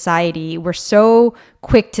day society, we're so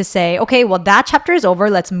quick to say, okay, well, that chapter is over.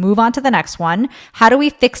 Let's move on to the next one. How do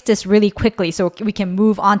we fix this really quickly so we can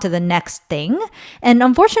move on to the next thing? And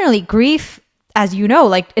unfortunately, grief, as you know,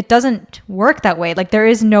 like it doesn't work that way. Like there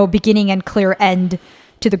is no beginning and clear end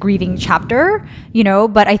to the grieving chapter,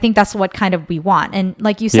 but I think that's what kind of we want. And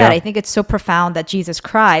like you said, I think it's so profound that Jesus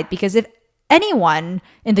cried, because if anyone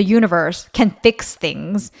in the universe can fix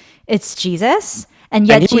things, it's Jesus. And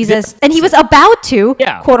yet he was about to,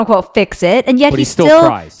 quote unquote, fix it. And yet he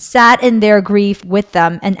still sat in their grief with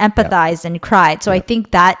them and empathized and cried. So I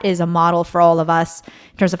think that is a model for all of us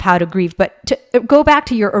in terms of how to grieve. But to go back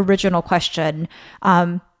to your original question,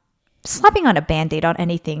 slapping on a Band-Aid on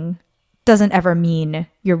anything doesn't ever mean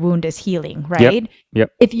your wound is healing, right?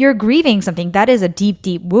 Yep. If you're grieving something, that is a deep,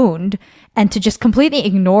 deep wound. And to just completely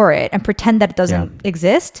ignore it and pretend that it doesn't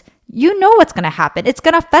exist, you know what's going to happen. It's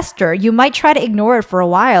going to fester. You might try to ignore it for a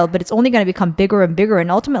while, but it's only going to become bigger and bigger.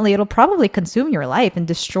 And ultimately, it'll probably consume your life and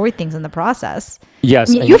destroy things in the process.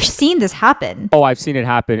 Yes. You've seen this happen. Oh, I've seen it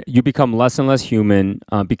happen. You become less and less human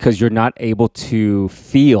because you're not able to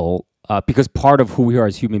feel. Because part of who we are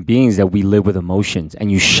as human beings, that we live with emotions,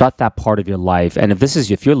 and you shut that part of your life. And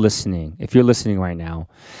if you're listening right now,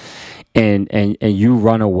 and you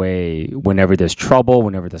run away whenever there's trouble,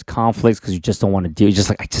 whenever there's conflicts, because you just don't want to deal. You're just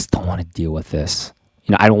like, I just don't want to deal with this.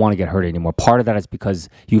 I don't want to get hurt anymore. Part of that is because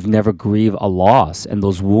you've never grieved a loss, and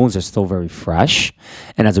those wounds are still very fresh.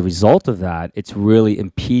 And as a result of that, it's really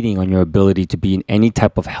impeding on your ability to be in any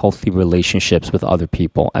type of healthy relationships with other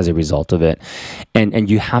people as a result of it. And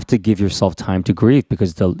you have to give yourself time to grieve,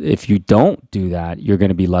 because if you don't do that, you're going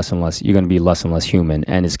to be less and less human,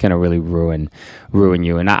 and it's going to really ruin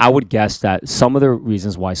you. And I would guess that some of the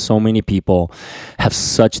reasons why so many people have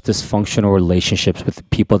such dysfunctional relationships with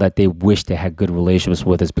people that they wish they had good relationships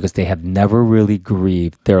with is because they have never really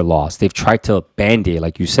grieved their loss. They've tried to Band-Aid,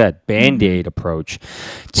 like you said, Band-Aid approach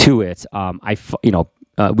to it.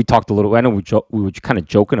 We talked a little. I know we were kind of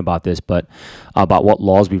joking about this, but about what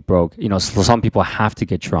laws we broke. So some people have to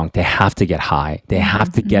get drunk. They have to get high. They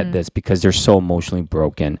have to get this because they're so emotionally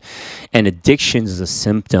broken. And addiction is a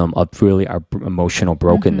symptom of really our emotional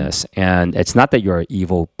brokenness. And it's not that you're an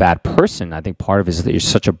evil, bad person. I think part of it is that you're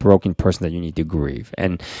such a broken person that you need to grieve.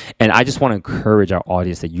 And I just want to encourage our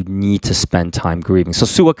audience that you need to spend time grieving. So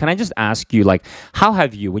Suah, can I just ask you, like, how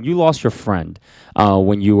have you, when you lost your friend,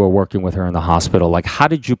 when you were working with her in the hospital, like, how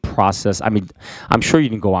did you process? I mean, I'm sure you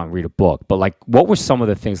didn't go out and read a book, but like, what were some of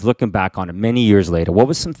the things, looking back on it many years later, what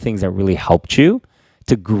were some things that really helped you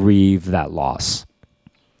to grieve that loss?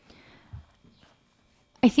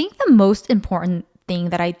 I think the most important thing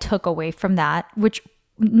that I took away from that, which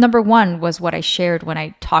number one was what I shared when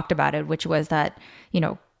I talked about it, which was that,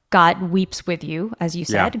 God weeps with you, as you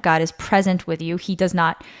said. Yeah. God is present with you. He does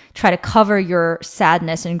not try to cover your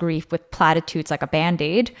sadness and grief with platitudes like a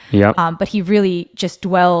Band-Aid. Yep. But he really just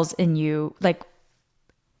dwells in you, like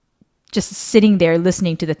just sitting there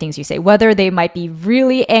listening to the things you say, whether they might be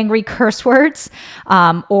really angry curse words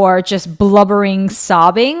or just blubbering,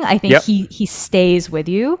 sobbing. I think he stays with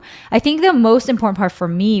you. I think the most important part for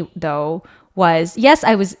me, though, was, yes,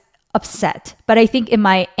 I was upset, but I think in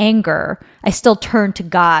my anger, I still turned to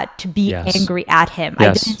God to be angry at him.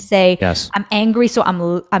 I didn't say, I'm angry, so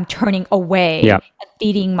I'm turning away and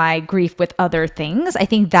feeding my grief with other things. I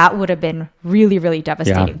think that would have been really, really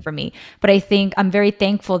devastating for me. But I think I'm very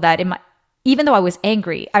thankful that even though I was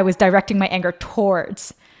angry, I was directing my anger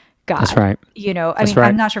towards God. That's right.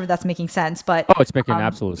 I'm not sure if that's making sense, but it's making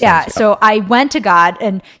absolute sense. Yeah. So I went to God,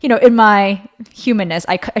 and in my humanness,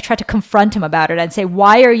 I tried to confront him about it and say,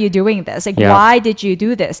 "Why are you doing this? Like, why did you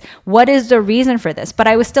do this? What is the reason for this?" But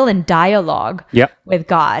I was still in dialogue with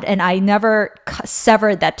God, and I never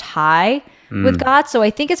severed that tie with God. So I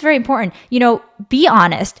think it's very important. Be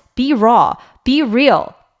honest, be raw, be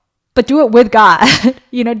real, but do it with God.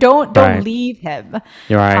 Don't leave him.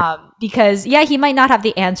 You're right. Because he might not have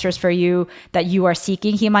the answers for you that you are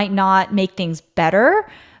seeking. He might not make things better,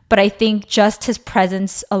 but I think just his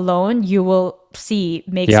presence alone, you will see,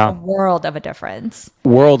 makes a world of a difference.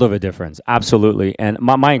 World of a difference, absolutely. And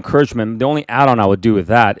my encouragement, the only add-on I would do with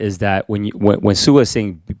that is that when Suah is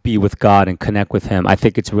saying be with God and connect with him, I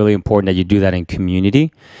think it's really important that you do that in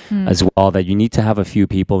community as well, that you need to have a few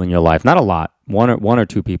people in your life, not a lot, one or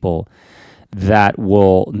two people that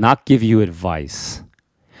will not give you advice,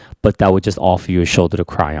 but that would just offer you a shoulder to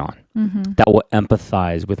cry on, that will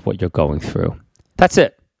empathize with what you're going through. That's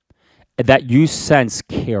it. That you sense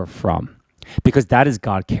care from, because that is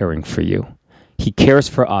God caring for you. He cares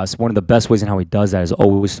for us. One of the best ways in how he does that is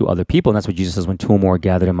always through other people. And that's what Jesus says, when two or more are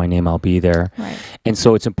gathered in my name, I'll be there. Right. And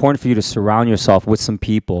so it's important for you to surround yourself with some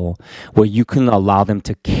people where you can allow them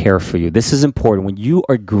to care for you. This is important. When you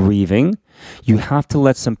are grieving, you have to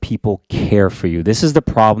let some people care for you. This is the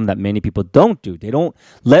problem that many people don't do. They don't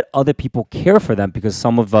let other people care for them because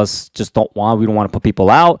some of us just we don't want to put people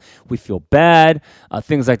out. We feel bad,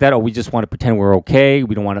 things like that, or we just want to pretend we're okay.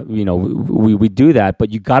 We don't want to, we do that, but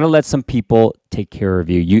you got to let some people take care of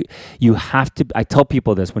you. You have to, I tell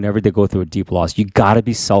people this whenever they go through a deep loss, you got to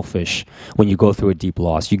be selfish when you go through a deep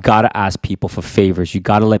loss. You got to ask people for favors. You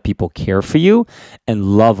got to let people care for you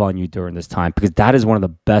and love on you during this time, because that is one of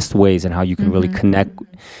the best ways in how you can really connect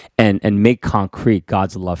and make concrete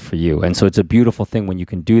God's love for you. And so it's a beautiful thing when you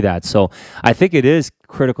can do that. So I think it is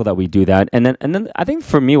critical that we do that. And then I think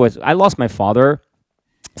for me I lost my father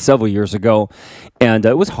several years ago, and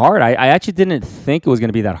it was hard. I actually didn't think it was going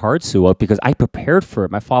to be that hard, Suah, because I prepared for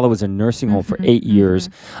it. My father was in nursing home for 8 years.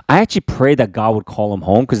 I actually prayed that God would call him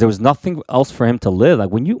home because there was nothing else for him to live.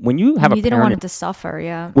 Like when you have you didn't want him to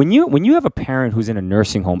suffer, When you have a parent who's in a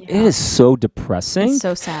nursing home, it is so depressing. It's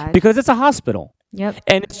so sad because it's a hospital. Yep.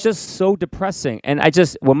 And it's just so depressing. And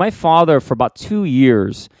when my father for about 2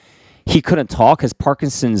 years, he couldn't talk. His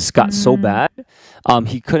Parkinson's got so bad.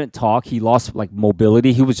 He couldn't talk. He lost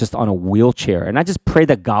mobility. He was just on a wheelchair. And I just prayed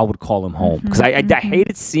that God would call him home, because I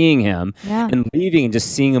hated seeing him and leaving and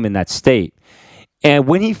just seeing him in that state. And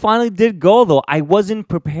when he finally did go, though, I wasn't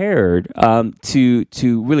prepared to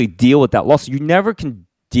really deal with that loss. You never can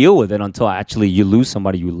deal with it until actually you lose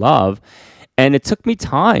somebody you love. And it took me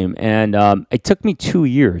time. And it took me 2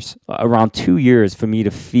 years, around 2 years, for me to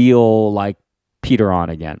feel like Peter on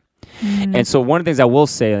again. And so one of the things I will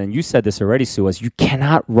say, and you said this already, Suah, is you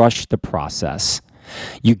cannot rush the process.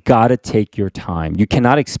 You got to take your time. You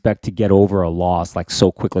cannot expect to get over a loss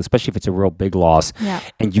so quickly, especially if it's a real big loss. Yeah.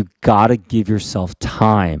 And you got to give yourself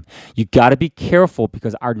time. You got to be careful,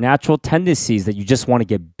 because our natural tendency is that you just want to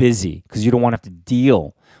get busy because you don't want to have to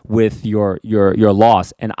deal with your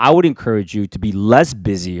loss. And I would encourage you to be less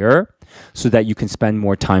busier, so that you can spend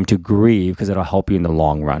more time to grieve, because it'll help you in the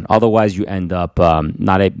long run. Otherwise, you end up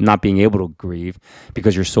not being able to grieve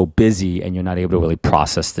because you're so busy and you're not able to really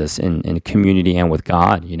process this in community and with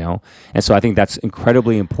God, And so I think that's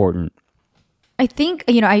incredibly important. I think,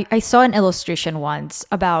 I saw an illustration once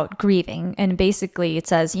about grieving, and basically it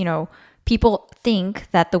says, people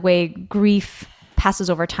think that the way grief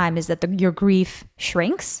passes over time is that your grief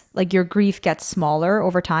shrinks, like your grief gets smaller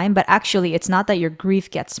over time, but actually it's not that your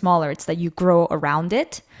grief gets smaller, it's that you grow around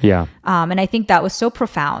it. Yeah. And I think that was so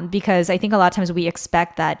profound, because I think a lot of times we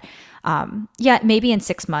expect that, maybe in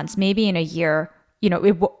 6 months, maybe in a year,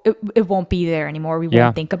 it won't be there anymore. We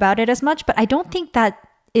won't think about it as much, but I don't think that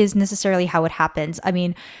is necessarily how it happens. I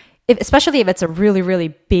mean, especially if it's a really, really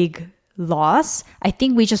big loss, I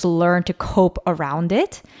think we just learn to cope around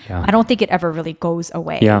it. I don't think it ever really goes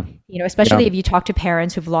away. Especially if you talk to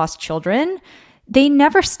parents who've lost children, they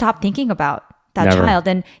never stop thinking about that child.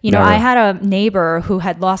 And I had a neighbor who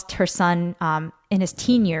had lost her son in his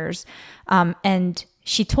teen years, and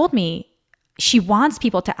she told me she wants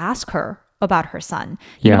people to ask her about her son.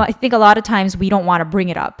 I think a lot of times we don't want to bring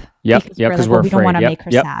it up. Because we're we don't want to make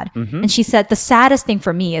her sad. And she said, the saddest thing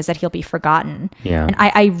for me is that he'll be forgotten. And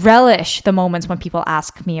I relish the moments when people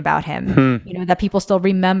ask me about him, that people still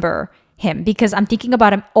remember him, because I'm thinking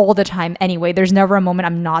about him all the time anyway. There's never a moment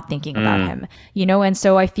I'm not thinking about him, and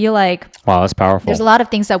so I feel like, wow, that's powerful. There's a lot of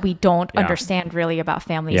things that we don't understand really about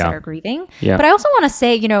families that are grieving. But I also want to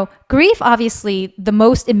say, grief, obviously the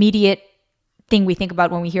most immediate thing we think about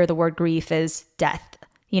when we hear the word grief is death.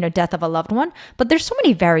 Death of a loved one. But there's so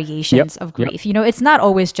many variations of grief. It's not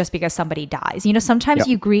always just because somebody dies. Sometimes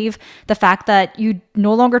you grieve the fact that you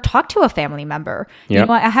no longer talk to a family member.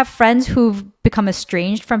 I have friends who've become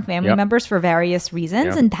estranged from family members for various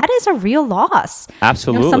reasons, and that is a real loss.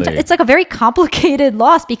 Absolutely. Sometimes it's like a very complicated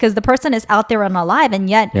loss because the person is out there and alive, and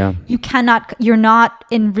yet you're not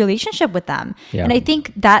in relationship with them. And I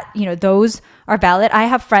think that, those are valid. I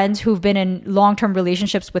have friends who've been in long-term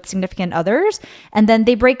relationships with significant others, and then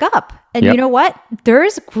they break up. And you know what?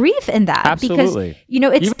 There's grief in that. Absolutely.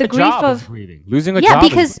 Because, it's even the grief of grieving. Losing a job. Yeah,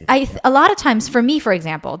 because a lot of times for me, for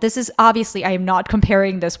example, this is obviously, I am not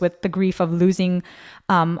comparing this with the grief of losing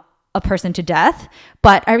a person to death.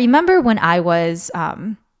 But I remember when I was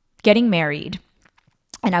getting married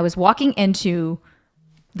and I was walking into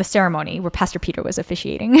the ceremony where Pastor Peter was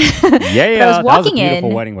officiating. I was walking that was a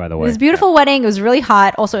beautiful wedding, by the way. It was a beautiful wedding. It was really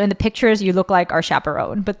hot. Also, in the pictures, you look like our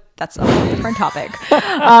chaperone, but that's a whole different topic.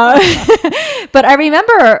 But I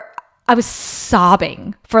remember I was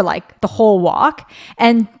sobbing for like the whole walk.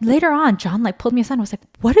 And later on, John like pulled me aside and was like,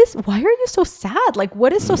 why are you so sad? Like,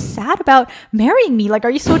 what is so sad about marrying me? Like, are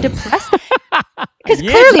you so depressed? Because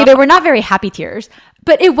clearly they were not very happy tears.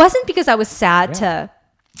 But it wasn't because I was sad to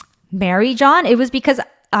marry John. It was because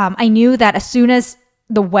I knew that as soon as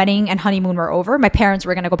the wedding and honeymoon were over, my parents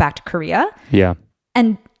were going to go back to Korea. Yeah.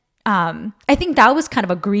 And I think that was kind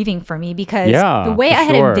of a grieving for me because the way I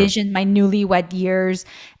had envisioned my newlywed years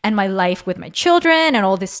and my life with my children and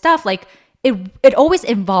all this stuff, like it always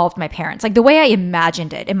involved my parents. Like the way I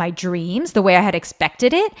imagined it in my dreams, the way I had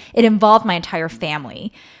expected it, it involved my entire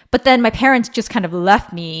family. But then my parents just kind of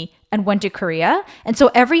left me and went to Korea. And so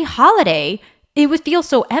every holiday, it would feel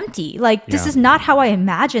so empty. Like, this is not how I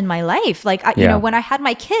imagined my life. Like, when I had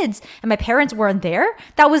my kids and my parents weren't there,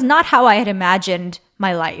 that was not how I had imagined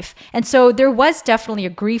my life. And so there was definitely a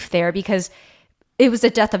grief there because it was the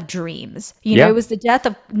death of dreams. It was the death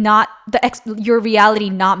of your reality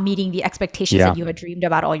not meeting the expectations that you had dreamed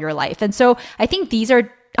about all your life. And so I think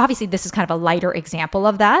obviously this is kind of a lighter example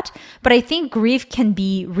of that, but I think grief can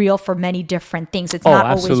be real for many different things. It's not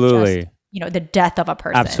always just the death of a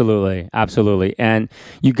person. Absolutely. And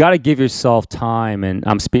you got to give yourself time. And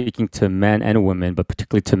I'm speaking to men and women, but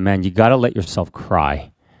particularly to men, you got to let yourself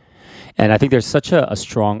cry. And I think there's such a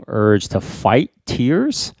strong urge to fight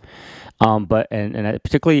tears. But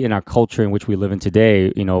particularly in our culture in which we live in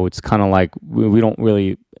today, it's kind of like we don't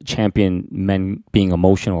really champion men being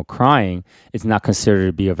emotional or crying. It's not considered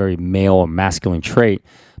to be a very male or masculine trait.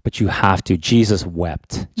 But you have to. Jesus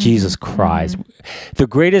wept. Mm-hmm. Jesus cries. Mm-hmm. The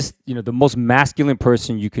greatest, the most masculine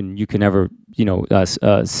person you can ever,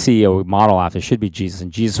 see or model after should be Jesus.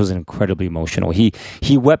 And Jesus was incredibly emotional. He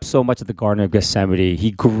wept so much at the Garden of Gethsemane. He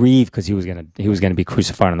grieved because he was gonna be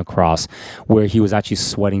crucified on the cross, where he was actually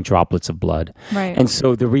sweating droplets of blood. Right. And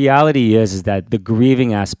so the reality is that the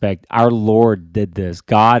grieving aspect, our Lord did this.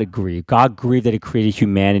 God grieved. God grieved that He created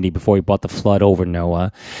humanity before He brought the flood over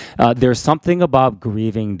Noah. There's something about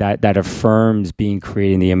grieving that affirms being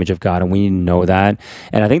created in the image of God, and we need to know that.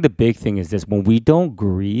 And I think the big thing is this: when we don't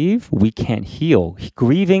grieve, we can't heal.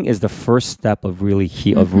 Grieving is the first step of real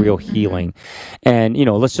healing. And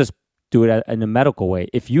let's just do it in a medical way.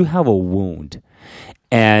 If you have a wound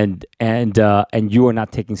and you are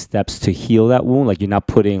not taking steps to heal that wound, like you're not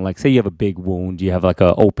putting, like, say you have a big wound, you have like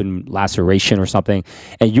an open laceration or something,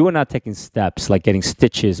 and you are not taking steps like getting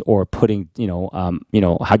stitches or putting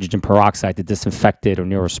hydrogen peroxide to disinfect it or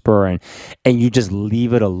Neurosporin, and you just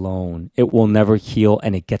leave it alone, it will never heal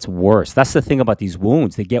and it gets worse. That's the thing about these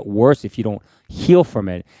wounds. They get worse if you don't heal from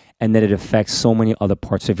it, and then it affects so many other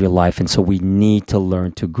parts of your life. And so we need to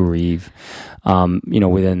learn to grieve,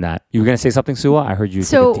 within that. You were going to say something, Suah? I heard you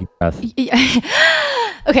take a deep breath.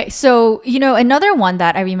 Okay, so, another one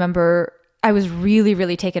that I remember I was really,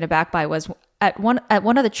 really taken aback by was at one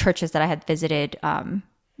of the churches that I had visited,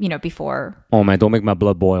 before. Oh man, don't make my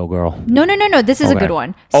blood boil, girl. No. This is a good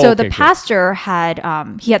one. So the pastor had,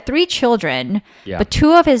 he had 3 children, but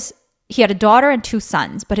he had a daughter and 2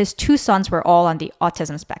 sons, but his 2 sons were all on the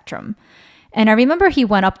autism spectrum. And I remember he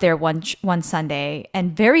went up there one Sunday,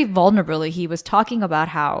 and very vulnerably, he was talking about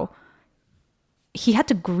how he had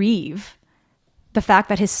to grieve the fact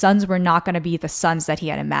that his sons were not going to be the sons that he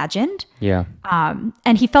had imagined. Yeah.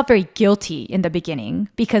 And he felt very guilty in the beginning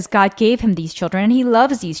because God gave him these children and he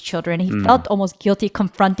loves these children. He felt almost guilty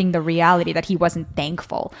confronting the reality that he wasn't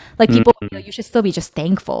thankful. Like people, you should still be just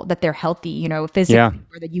thankful that they're healthy, physically,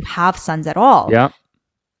 or that you have sons at all. Yeah.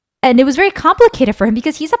 And it was very complicated for him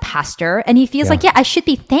because he's a pastor and he feels like, I should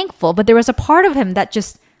be thankful. But there was a part of him that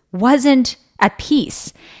just wasn't at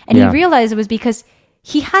peace. And he realized it was because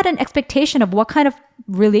he had an expectation of what kind of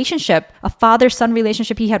relationship, a father-son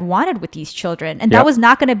relationship he had wanted with these children. And that was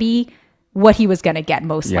not going to be what he was going to get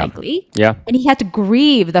most likely. Yeah. And he had to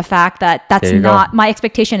grieve the fact that that's not, my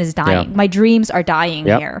expectation is dying. Yeah. My dreams are dying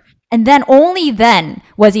here. And then only then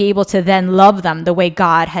was he able to then love them the way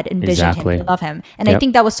God had envisioned him to love him. And I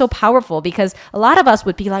think that was so powerful, because a lot of us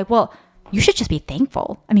would be like, well, you should just be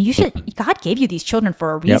thankful. I mean, God gave you these children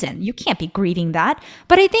for a reason. You can't be grieving that.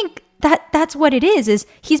 But I think that's what it is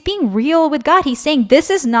he's being real with God. He's saying, this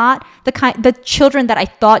is not the children that I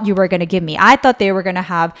thought you were going to give me. I thought they were going to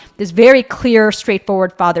have this very clear,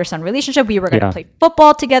 straightforward father-son relationship. We were going to play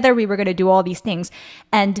football together. We were going to do all these things.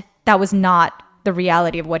 And that was not the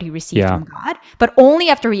reality of what he received from God. But only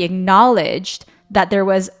after he acknowledged that there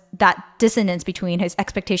was that dissonance between his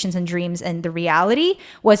expectations and dreams and the reality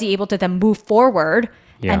was he able to then move forward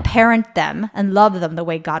and parent them and love them the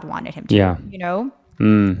way God wanted him to, you know?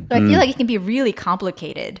 So I feel like it can be really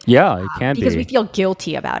complicated. Yeah, it can because we feel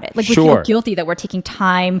guilty about it. Like we feel guilty that we're taking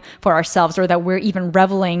time for ourselves, or that we're even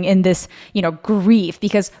reveling in this, you know, grief,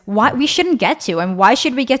 because why we shouldn't get to, and why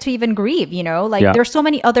should we get to even grieve? You know, like there's so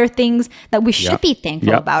many other things that we should be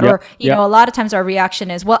thankful about. Or, you know, a lot of times our reaction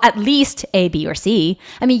is, well, at least A, B, or C.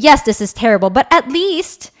 I mean, yes, this is terrible, but at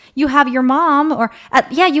least you have your mom, or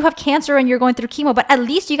you have cancer and you're going through chemo, but at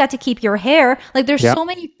least you got to keep your hair. Like there's so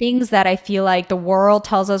many things that I feel like the world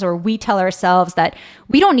tells us, or we tell ourselves, that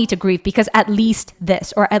we don't need to grieve because at least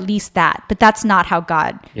this or at least that. But that's not how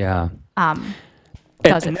God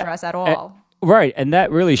does it for us at all. Right. And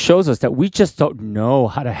that really shows us that we just don't know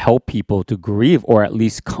how to help people to grieve, or at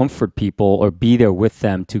least comfort people or be there with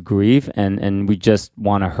them to grieve. And we just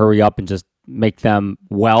want to hurry up and just make them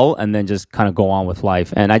well and then just kind of go on with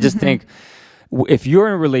life. And I just think if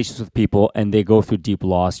you're in relationships with people and they go through deep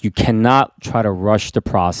loss, you cannot try to rush the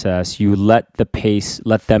process. You let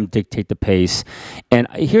them dictate the pace. And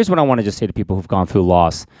here's what I want to just say to people who've gone through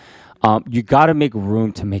loss. You got to make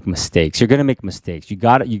room to make mistakes. You're going to make mistakes. You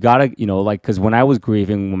got to, you know, like, because when I was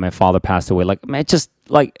grieving, when my father passed away, like, man, just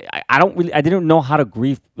like, I didn't know how to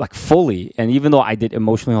grieve like fully. And even though I did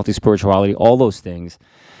emotionally healthy spirituality, all those things,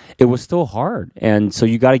 it was still hard. And so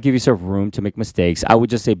you got to give yourself room to make mistakes. I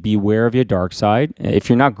would just say beware of your dark side. If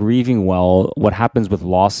you're not grieving well, what happens with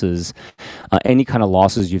losses, any kind of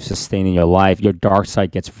losses you've sustained in your life, your dark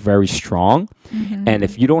side gets very strong. And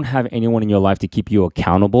if you don't have anyone in your life to keep you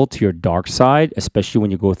accountable to your dark side, especially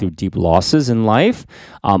when you go through deep losses in life,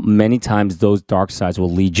 many times those dark sides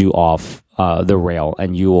will lead you off the rail,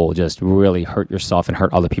 and you will just really hurt yourself and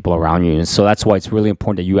hurt other people around you. And so that's why it's really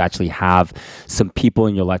important that you actually have some people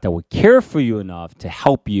in your life that will care for you enough to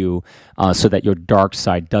help you so that your dark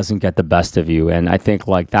side doesn't get the best of you. And I think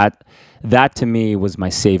like that to me was my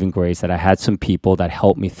saving grace, that I had some people that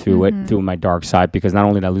helped me through it, through my dark side, because not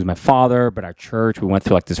only did I lose my father, but our church, we went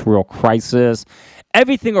through like this real crisis.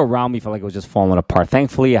 Everything around me felt like it was just falling apart.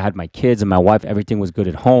 Thankfully, I had my kids and my wife. Everything was good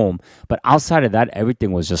at home. But outside of that,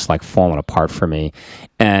 everything was just like falling apart for me.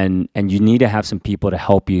 And you need to have some people to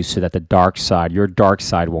help you so that your dark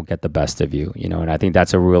side won't get the best of you, you know. And I think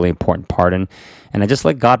that's a really important part. And I just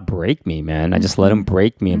let God break me, man. I just let him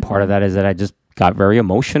break me. And part of that is that I just got very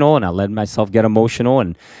emotional, and I let myself get emotional.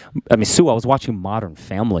 And I mean, Sue, I was watching Modern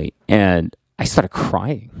Family and I started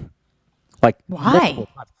crying. Like, why?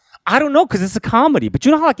 I don't know, because it's a comedy. But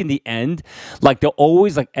you know how, like, in the end, like, they'll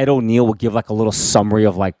always, like, Ed O'Neill will give, like, a little summary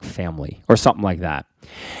of, like, family or something like that.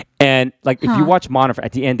 And, like, if you watch Modern,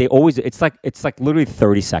 at the end, they always, it's like literally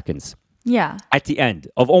 30 seconds. Yeah. At the end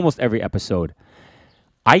of almost every episode,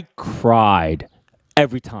 I cried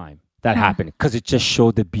every time that happened, because it just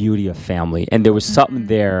showed the beauty of family. And there was something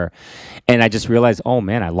there. And I just realized, oh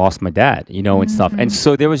man, I lost my dad, you know, and stuff. And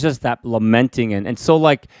so there was just that lamenting. And so,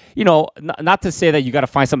 like, you know, not to say that you got to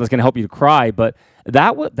find something that's going to help you to cry, but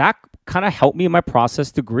that kind of helped me in my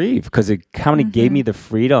process to grieve, because it kind of gave me the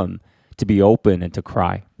freedom to be open and to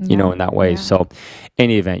cry, you know, in that way. So in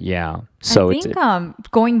any event, So I think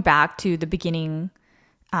going back to the beginning,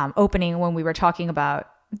 opening, when we were talking about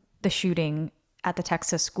the shooting at the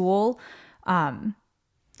Texas school,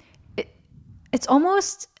 it's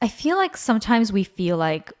almost, I feel like sometimes we feel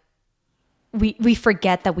like we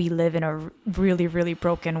forget that we live in a really, really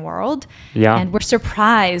broken world. Yeah. And we're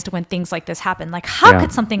surprised when things like this happen. Like, how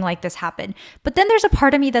could something like this happen? But then there's a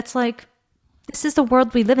part of me that's like, this is the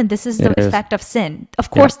world we live in. This is the effect of sin.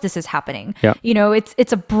 Of course, this is happening. Yeah. You know,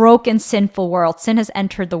 it's a broken, sinful world. Sin has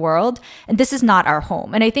entered the world, and this is not our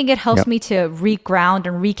home. And I think it helps me to reground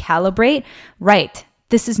and recalibrate. Right.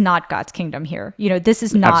 This is not God's kingdom here. You know, this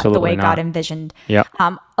is not the way God envisioned. Yeah.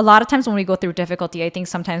 A lot of times when we go through difficulty, I think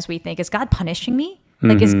sometimes we think, is God punishing me?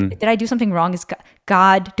 Like, did I do something wrong? Is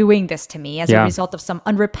God doing this to me as a result of some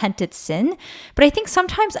unrepented sin? But I think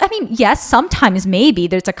sometimes, I mean, yes, sometimes maybe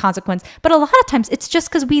there's a consequence, but a lot of times it's just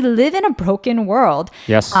because we live in a broken world.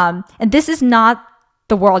 Yes. And this is not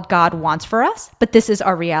the world God wants for us, but this is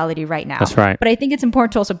our reality right now. That's right. But I think it's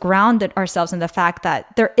important to also ground ourselves in the fact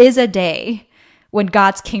that there is a day when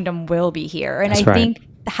God's kingdom will be here. And I think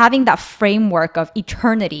having that framework of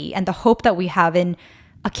eternity and the hope that we have in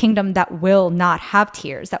a kingdom that will not have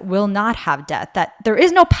tears, that will not have death, that there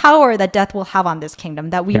is no power that death will have on this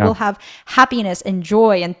kingdom, that we will have happiness and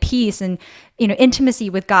joy and peace and,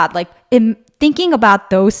 intimacy with God. Like, thinking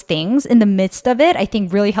about those things in the midst of it, I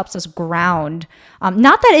think really helps us ground.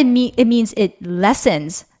 Not that it means it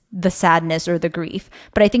lessens the sadness or the grief,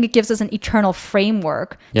 but I think it gives us an eternal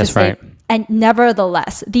framework to say, and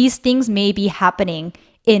nevertheless, these things may be happening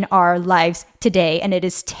in our lives today, and it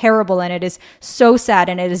is terrible, and it is so sad,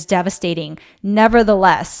 and it is devastating.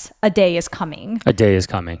 Nevertheless, a day is coming. A day is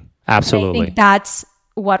coming. Absolutely. And I think that's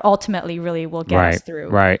what ultimately really will get us through.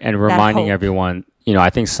 Right. And reminding everyone,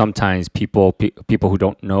 I think sometimes people who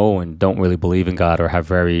don't know and don't really believe in God or have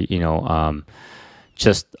very,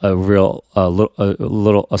 just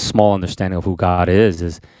a small understanding of who God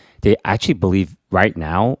is they actually believe right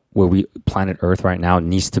now where planet Earth right now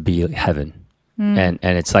needs to be heaven. And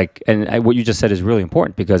it's like, and what you just said is really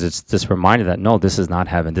important, because it's this reminder that no, this is not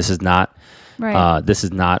heaven. This is not, this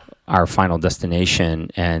is not our final destination.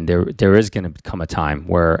 And there is going to come a time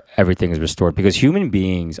where everything is restored, because human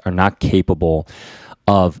beings are not capable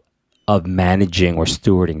of managing or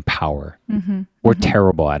stewarding power. We're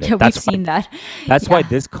terrible at it. Yeah, we've seen that. That's why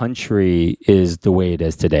this country is the way it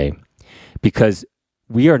is today, because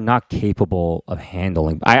we are not capable of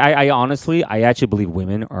handling. I honestly actually believe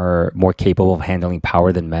women are more capable of handling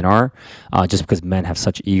power than men are, just because men have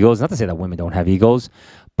such egos. Not to say that women don't have egos,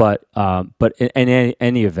 but in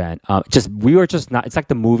any event, we were just not. It's like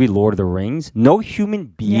the movie Lord of the Rings. No human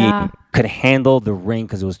being could handle the ring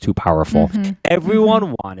because it was too powerful.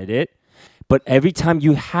 Everyone wanted it, but every time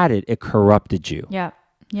you had it, it corrupted you. Yeah.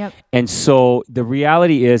 Yep. And so the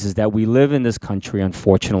reality is that we live in this country,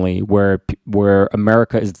 unfortunately, where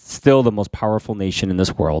America is still the most powerful nation in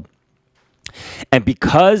this world. And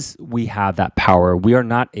because we have that power, we are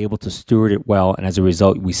not able to steward it well. And as a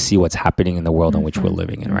result, we see what's happening in the world in which we're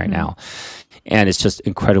living in right now. And it's just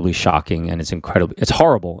incredibly shocking, and it's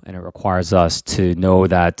horrible, and it requires us to know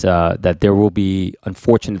that there will be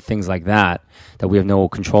unfortunate things like that we have no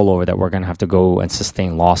control over, that we're going to have to go and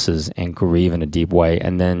sustain losses and grieve in a deep way,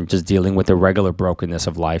 and then just dealing with the regular brokenness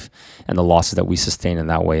of life and the losses that we sustain in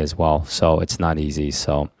that way as well. So it's not easy.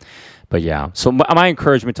 But yeah, so my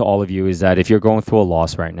encouragement to all of you is that if you're going through a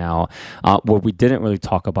loss right now, what we didn't really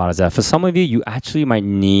talk about is that for some of you, you actually might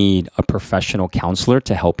need a professional counselor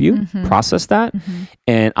to help you process that.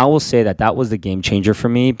 And I will say that was the game changer for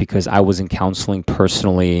me, because I was in counseling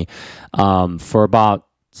personally for about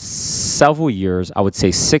several years. I would say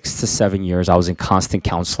 6 to 7 years. I was in constant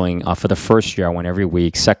counseling. For the first year, I went every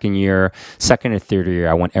week. Second and third year,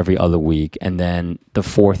 I went every other week. And then the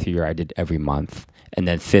fourth year, I did every month. And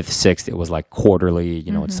then fifth, sixth, it was like quarterly,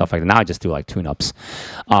 and stuff like that. Now I just do like tune-ups.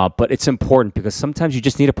 But it's important, because sometimes you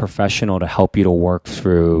just need a professional to help you to work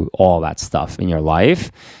through all that stuff in your life,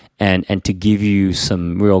 and to give you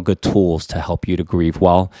some real good tools to help you to grieve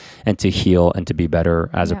well and to heal and to be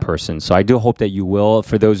better as a person. So I do hope that you will.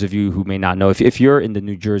 For those of you who may not know, if you're in the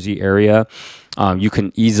New Jersey area, you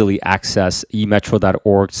can easily access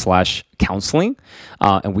emetro.org/counseling.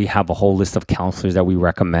 And we have a whole list of counselors that we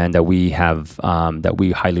recommend, that we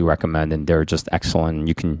highly recommend, and they're just excellent.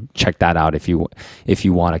 You can check that out if you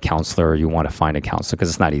want a counselor, or you want to find a counselor, because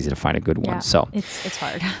it's not easy to find a good one. So it's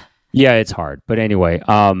hard. Yeah, it's hard. But anyway,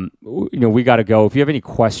 we got to go. If you have any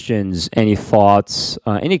questions, any thoughts,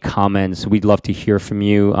 any comments, we'd love to hear from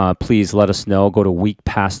you. Please let us know. Go to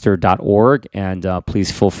weakpastor.org, and please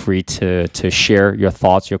feel free to share your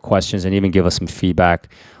thoughts, your questions, and even give us some feedback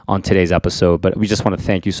on today's episode. But we just want to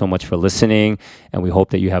thank you so much for listening, and we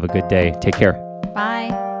hope that you have a good day. Take care.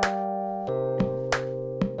 Bye.